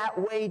be that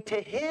way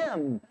to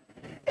him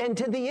and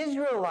to the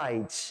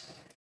Israelites,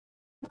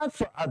 not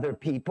for other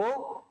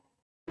people,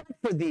 not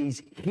for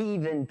these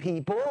heathen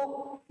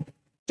people,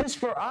 just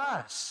for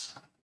us.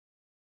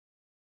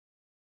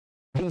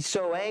 He's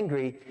so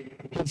angry,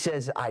 he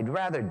says, "I'd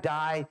rather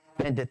die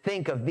than to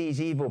think of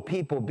these evil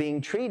people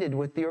being treated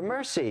with your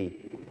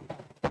mercy."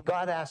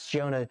 God asks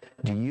Jonah,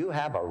 "Do you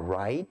have a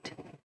right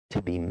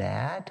to be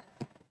mad?"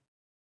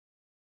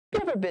 You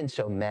ever been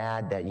so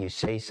mad that you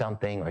say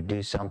something or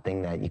do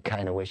something that you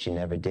kind of wish you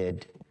never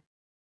did?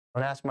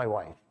 Don't ask my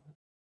wife.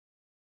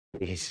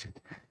 Please.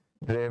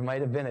 There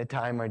might have been a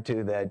time or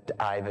two that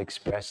I've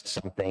expressed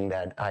something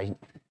that I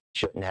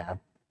shouldn't have.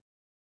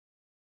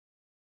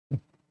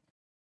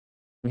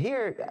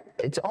 Here,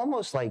 it's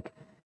almost like,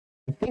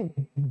 I think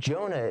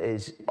Jonah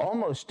is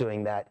almost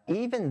doing that,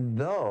 even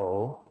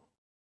though,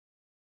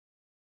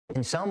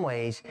 in some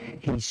ways,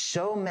 he's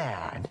so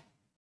mad,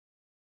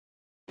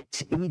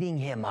 it's eating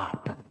him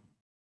up.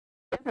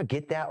 You ever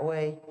get that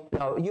way?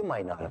 No, you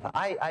might not have.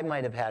 I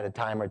might have had a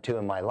time or two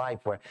in my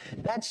life where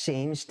that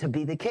seems to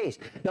be the case.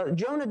 Now,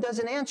 Jonah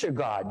doesn't answer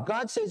God.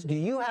 God says, "Do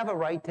you have a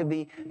right to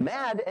be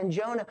mad?" And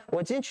Jonah,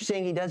 what's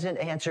interesting, he doesn't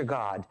answer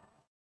God.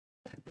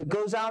 He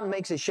goes out and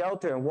makes a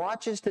shelter and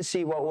watches to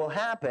see what will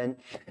happen.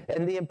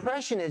 And the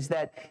impression is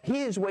that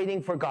he is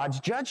waiting for God's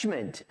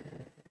judgment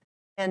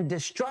and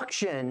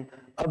destruction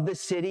of the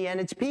city and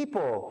its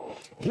people.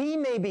 He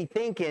may be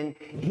thinking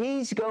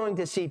he's going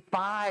to see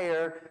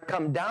fire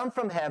come down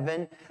from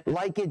heaven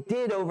like it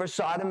did over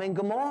Sodom and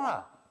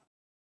Gomorrah.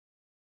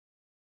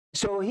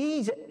 So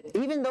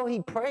even though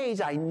he prays,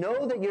 "I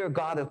know that you're a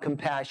God of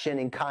compassion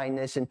and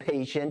kindness and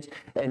patience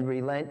and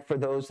relent for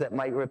those that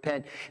might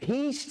repent,"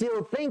 he's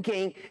still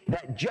thinking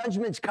that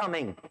judgment's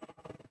coming.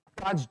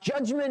 God's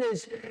judgment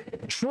is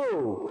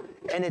true,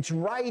 and it's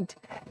right,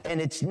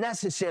 and it's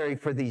necessary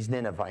for these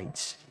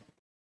Ninevites.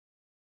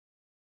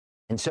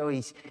 And so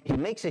he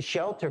makes a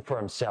shelter for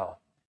himself,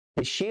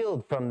 a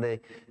shield from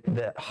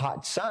the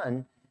hot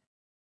sun.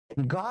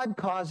 God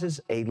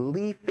causes a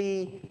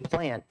leafy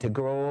plant to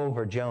grow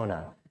over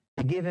Jonah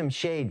to give him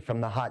shade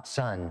from the hot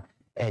sun,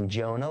 and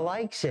Jonah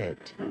likes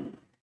it.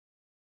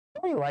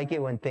 Don't we like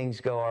it when things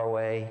go our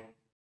way?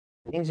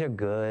 Things are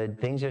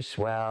good, things are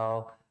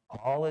swell,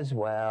 all is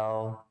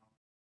well.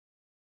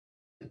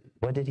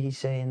 What did he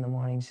say in the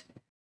mornings?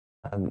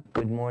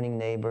 Good morning,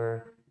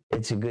 neighbor.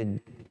 It's a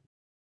good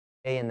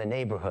day in the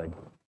neighborhood.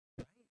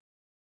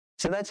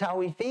 So that's how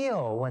we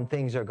feel when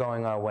things are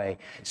going our way.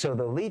 So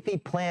the leafy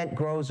plant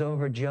grows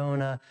over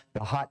Jonah,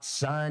 the hot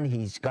sun,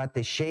 he's got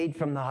the shade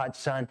from the hot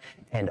sun,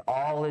 and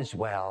all is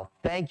well.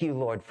 Thank you,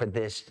 Lord, for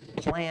this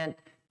plant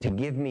to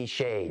give me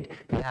shade.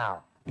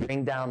 Now,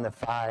 bring down the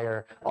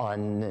fire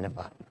on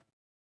Nineveh.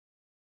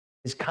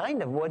 It's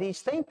kind of what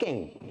he's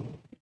thinking.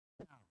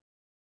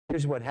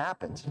 Here's what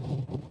happens.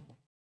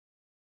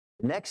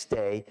 The next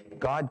day,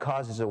 God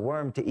causes a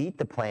worm to eat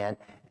the plant,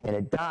 and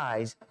it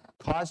dies,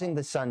 causing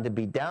the sun to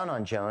be down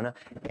on Jonah,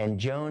 and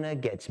Jonah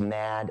gets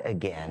mad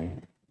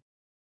again.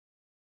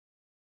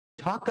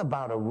 Talk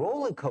about a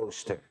roller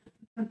coaster.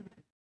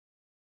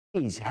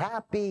 He's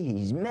happy,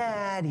 he's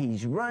mad,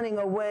 he's running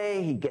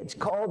away, he gets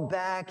called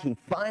back, he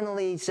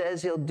finally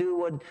says he'll do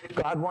what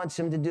God wants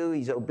him to do,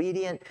 he's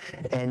obedient,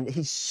 and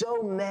he's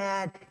so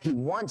mad, he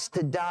wants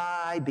to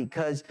die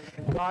because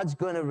God's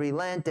going to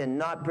relent and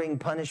not bring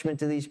punishment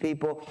to these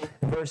people.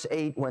 Verse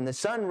 8, when the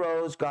sun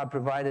rose, God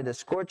provided a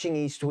scorching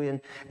east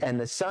wind, and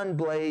the sun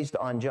blazed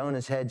on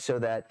Jonah's head so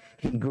that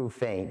he grew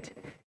faint.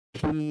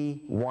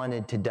 He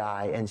wanted to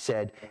die and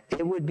said,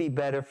 "It would be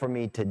better for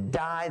me to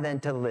die than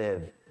to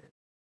live."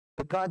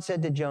 But God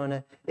said to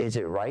Jonah, "Is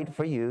it right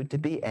for you to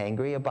be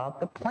angry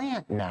about the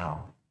plant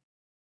now?"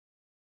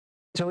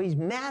 So he's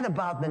mad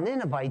about the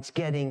Ninevites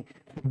getting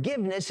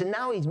forgiveness, and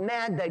now he's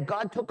mad that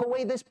God took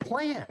away this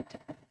plant.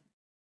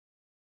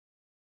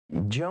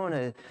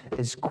 Jonah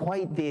is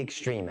quite the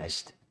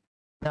extremist.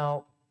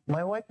 Now,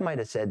 My wife might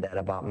have said that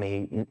about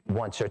me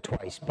once or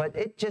twice, but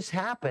it just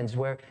happens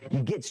where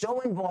you get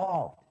so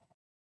involved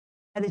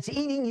and it's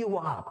eating you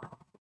up.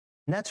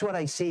 And that's what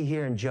I see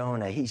here in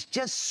Jonah. He's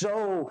just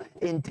so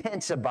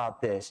intense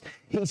about this.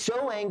 He's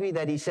so angry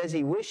that he says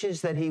he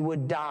wishes that he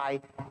would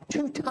die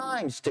 2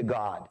 times to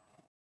God.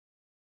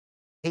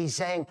 He's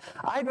saying,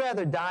 I'd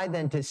rather die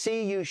than to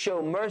see you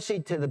show mercy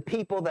to the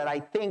people that I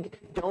think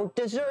don't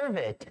deserve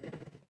it.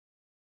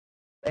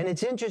 And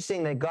it's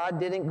interesting that God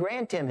didn't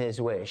grant him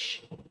his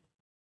wish.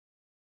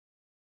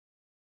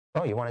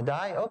 Oh, you want to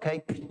die?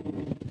 Okay.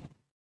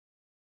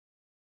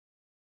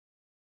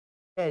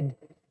 But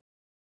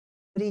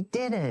he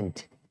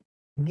didn't.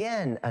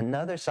 Again,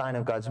 another sign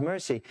of God's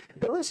mercy.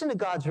 But listen to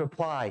God's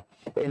reply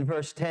in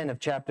verse 10 of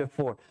chapter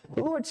 4.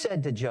 The Lord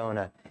said to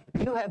Jonah,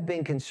 you have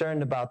been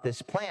concerned about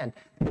this plant,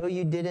 though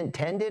you didn't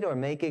tend it or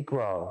make it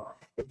grow.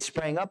 It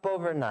sprang up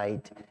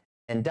overnight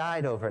and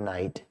died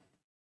overnight.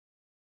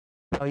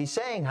 Now he's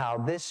saying how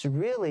this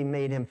really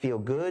made him feel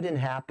good and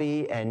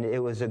happy, and it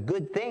was a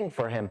good thing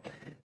for him.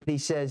 He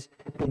says,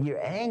 but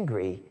you're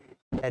angry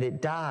that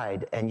it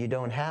died and you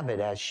don't have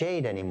it as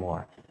shade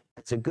anymore.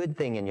 It's a good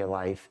thing in your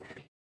life.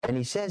 And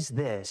he says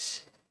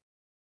this,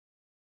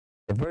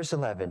 in verse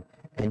 11,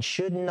 and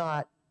should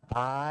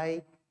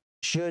I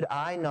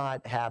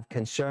not have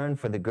concern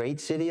for the great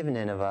city of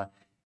Nineveh,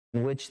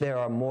 in which there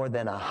are more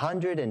than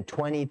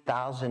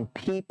 120,000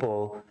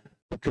 people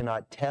who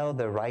cannot tell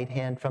their right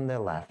hand from their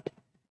left,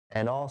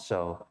 and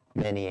also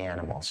many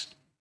animals.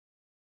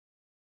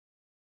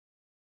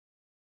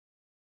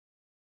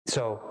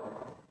 So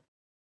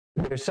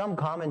there's some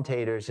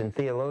commentators and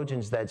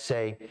theologians that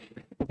say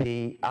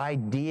the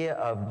idea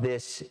of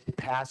this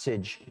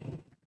passage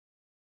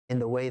in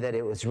the way that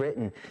it was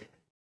written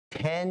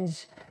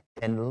tends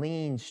and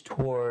leans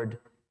toward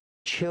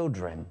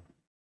children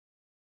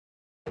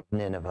of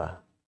Nineveh.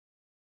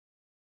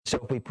 So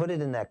if we put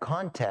it in that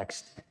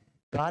context,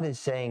 God is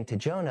saying to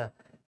Jonah,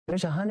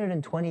 there's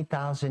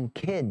 120,000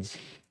 kids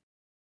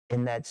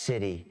in that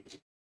city.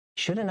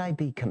 Shouldn't I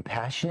be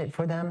compassionate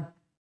for them?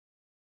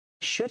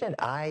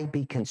 Shouldn't I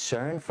be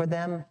concerned for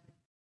them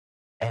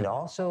and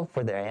also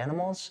for their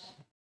animals?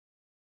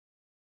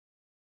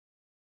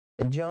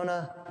 And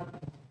Jonah,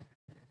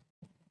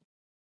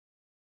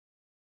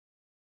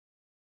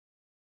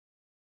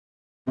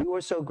 you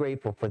are so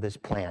grateful for this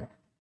plant,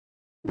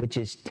 which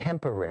is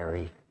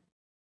temporary,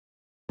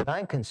 but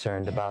I'm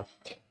concerned about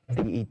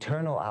the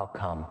eternal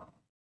outcome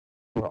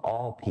for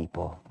all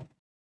people.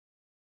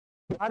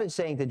 God is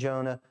saying to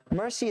Jonah,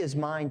 mercy is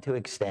mine to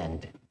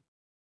extend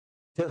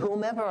to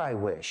whomever I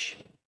wish.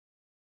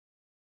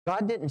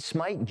 God didn't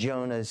smite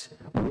Jonah's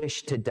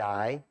wish to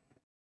die.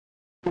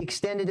 He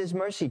extended his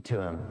mercy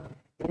to him.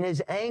 In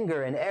his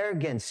anger and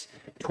arrogance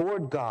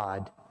toward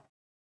God,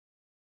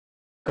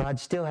 God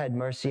still had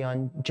mercy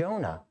on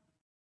Jonah.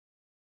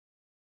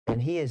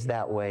 And he is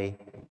that way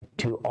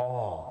to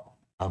all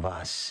of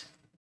us.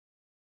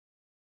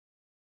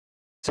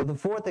 So the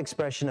fourth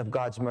expression of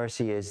God's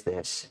mercy is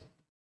this.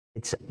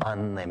 It's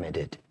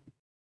unlimited.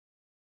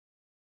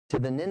 To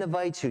the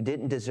Ninevites who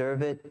didn't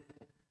deserve it,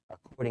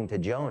 according to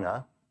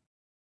Jonah,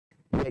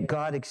 yet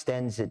God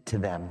extends it to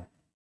them.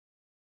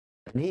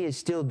 And he is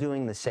still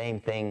doing the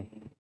same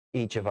thing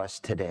each of us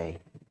today,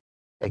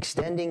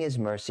 extending his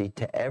mercy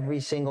to every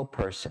single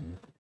person.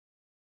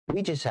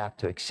 We just have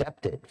to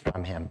accept it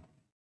from him.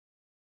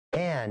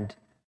 And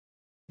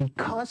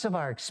because of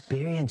our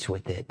experience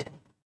with it,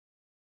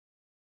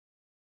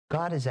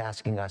 God is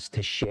asking us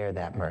to share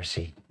that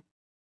mercy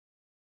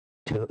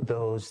to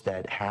those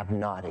that have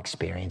not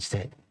experienced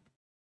it.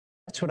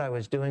 That's what I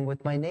was doing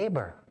with my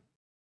neighbor.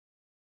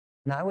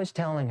 And I was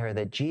telling her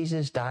that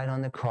Jesus died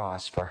on the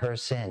cross for her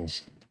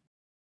sins.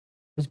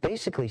 It was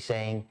basically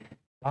saying,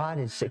 God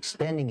is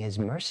extending his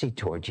mercy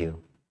toward you.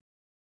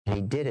 And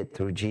he did it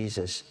through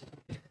Jesus.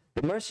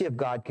 The mercy of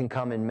God can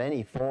come in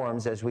many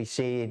forms, as we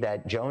see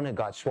that Jonah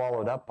got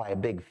swallowed up by a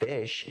big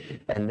fish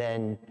and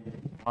then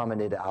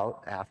vomited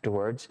out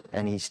afterwards,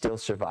 and he still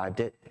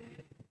survived it.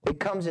 It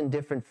comes in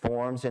different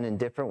forms and in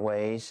different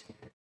ways.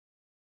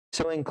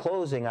 So in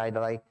closing,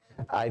 I've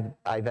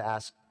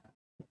asked,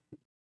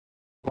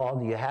 Paul,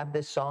 do you have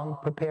this song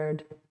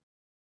prepared?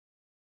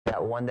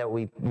 That one that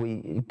we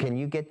can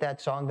you get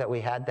that song that we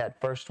had that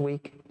first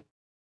week?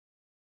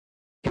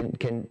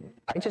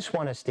 I just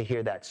want us to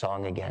hear that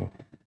song again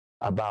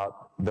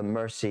about the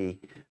mercy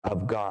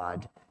of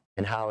God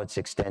and how it's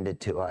extended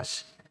to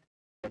us.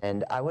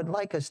 And I would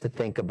like us to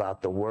think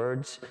about the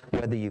words,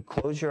 whether you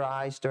close your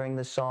eyes during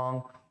the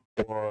song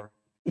or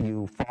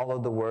you follow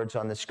the words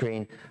on the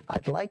screen.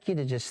 I'd like you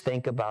to just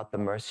think about the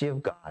mercy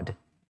of God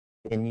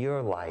in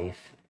your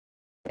life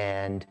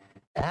and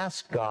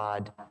ask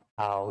God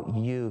how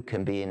you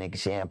can be an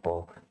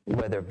example,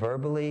 whether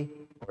verbally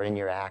or in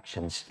your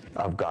actions,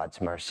 of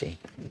God's mercy.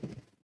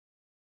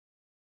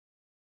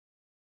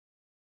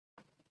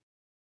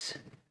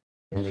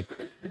 In the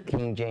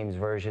King James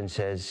Version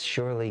says,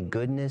 surely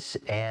goodness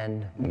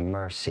and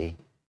mercy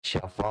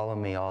shall follow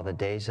me all the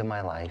days of my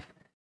life,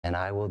 and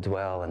I will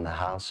dwell in the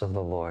house of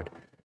the Lord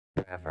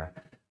forever.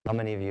 How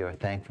many of you are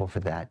thankful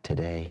for that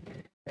today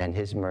and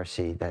his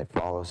mercy that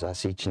follows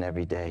us each and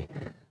every day?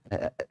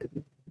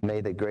 May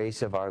the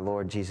grace of our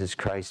Lord Jesus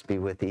Christ be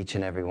with each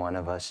and every one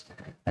of us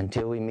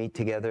until we meet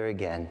together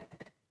again.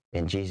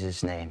 In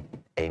Jesus' name,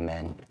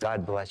 amen.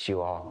 God bless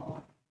you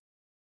all.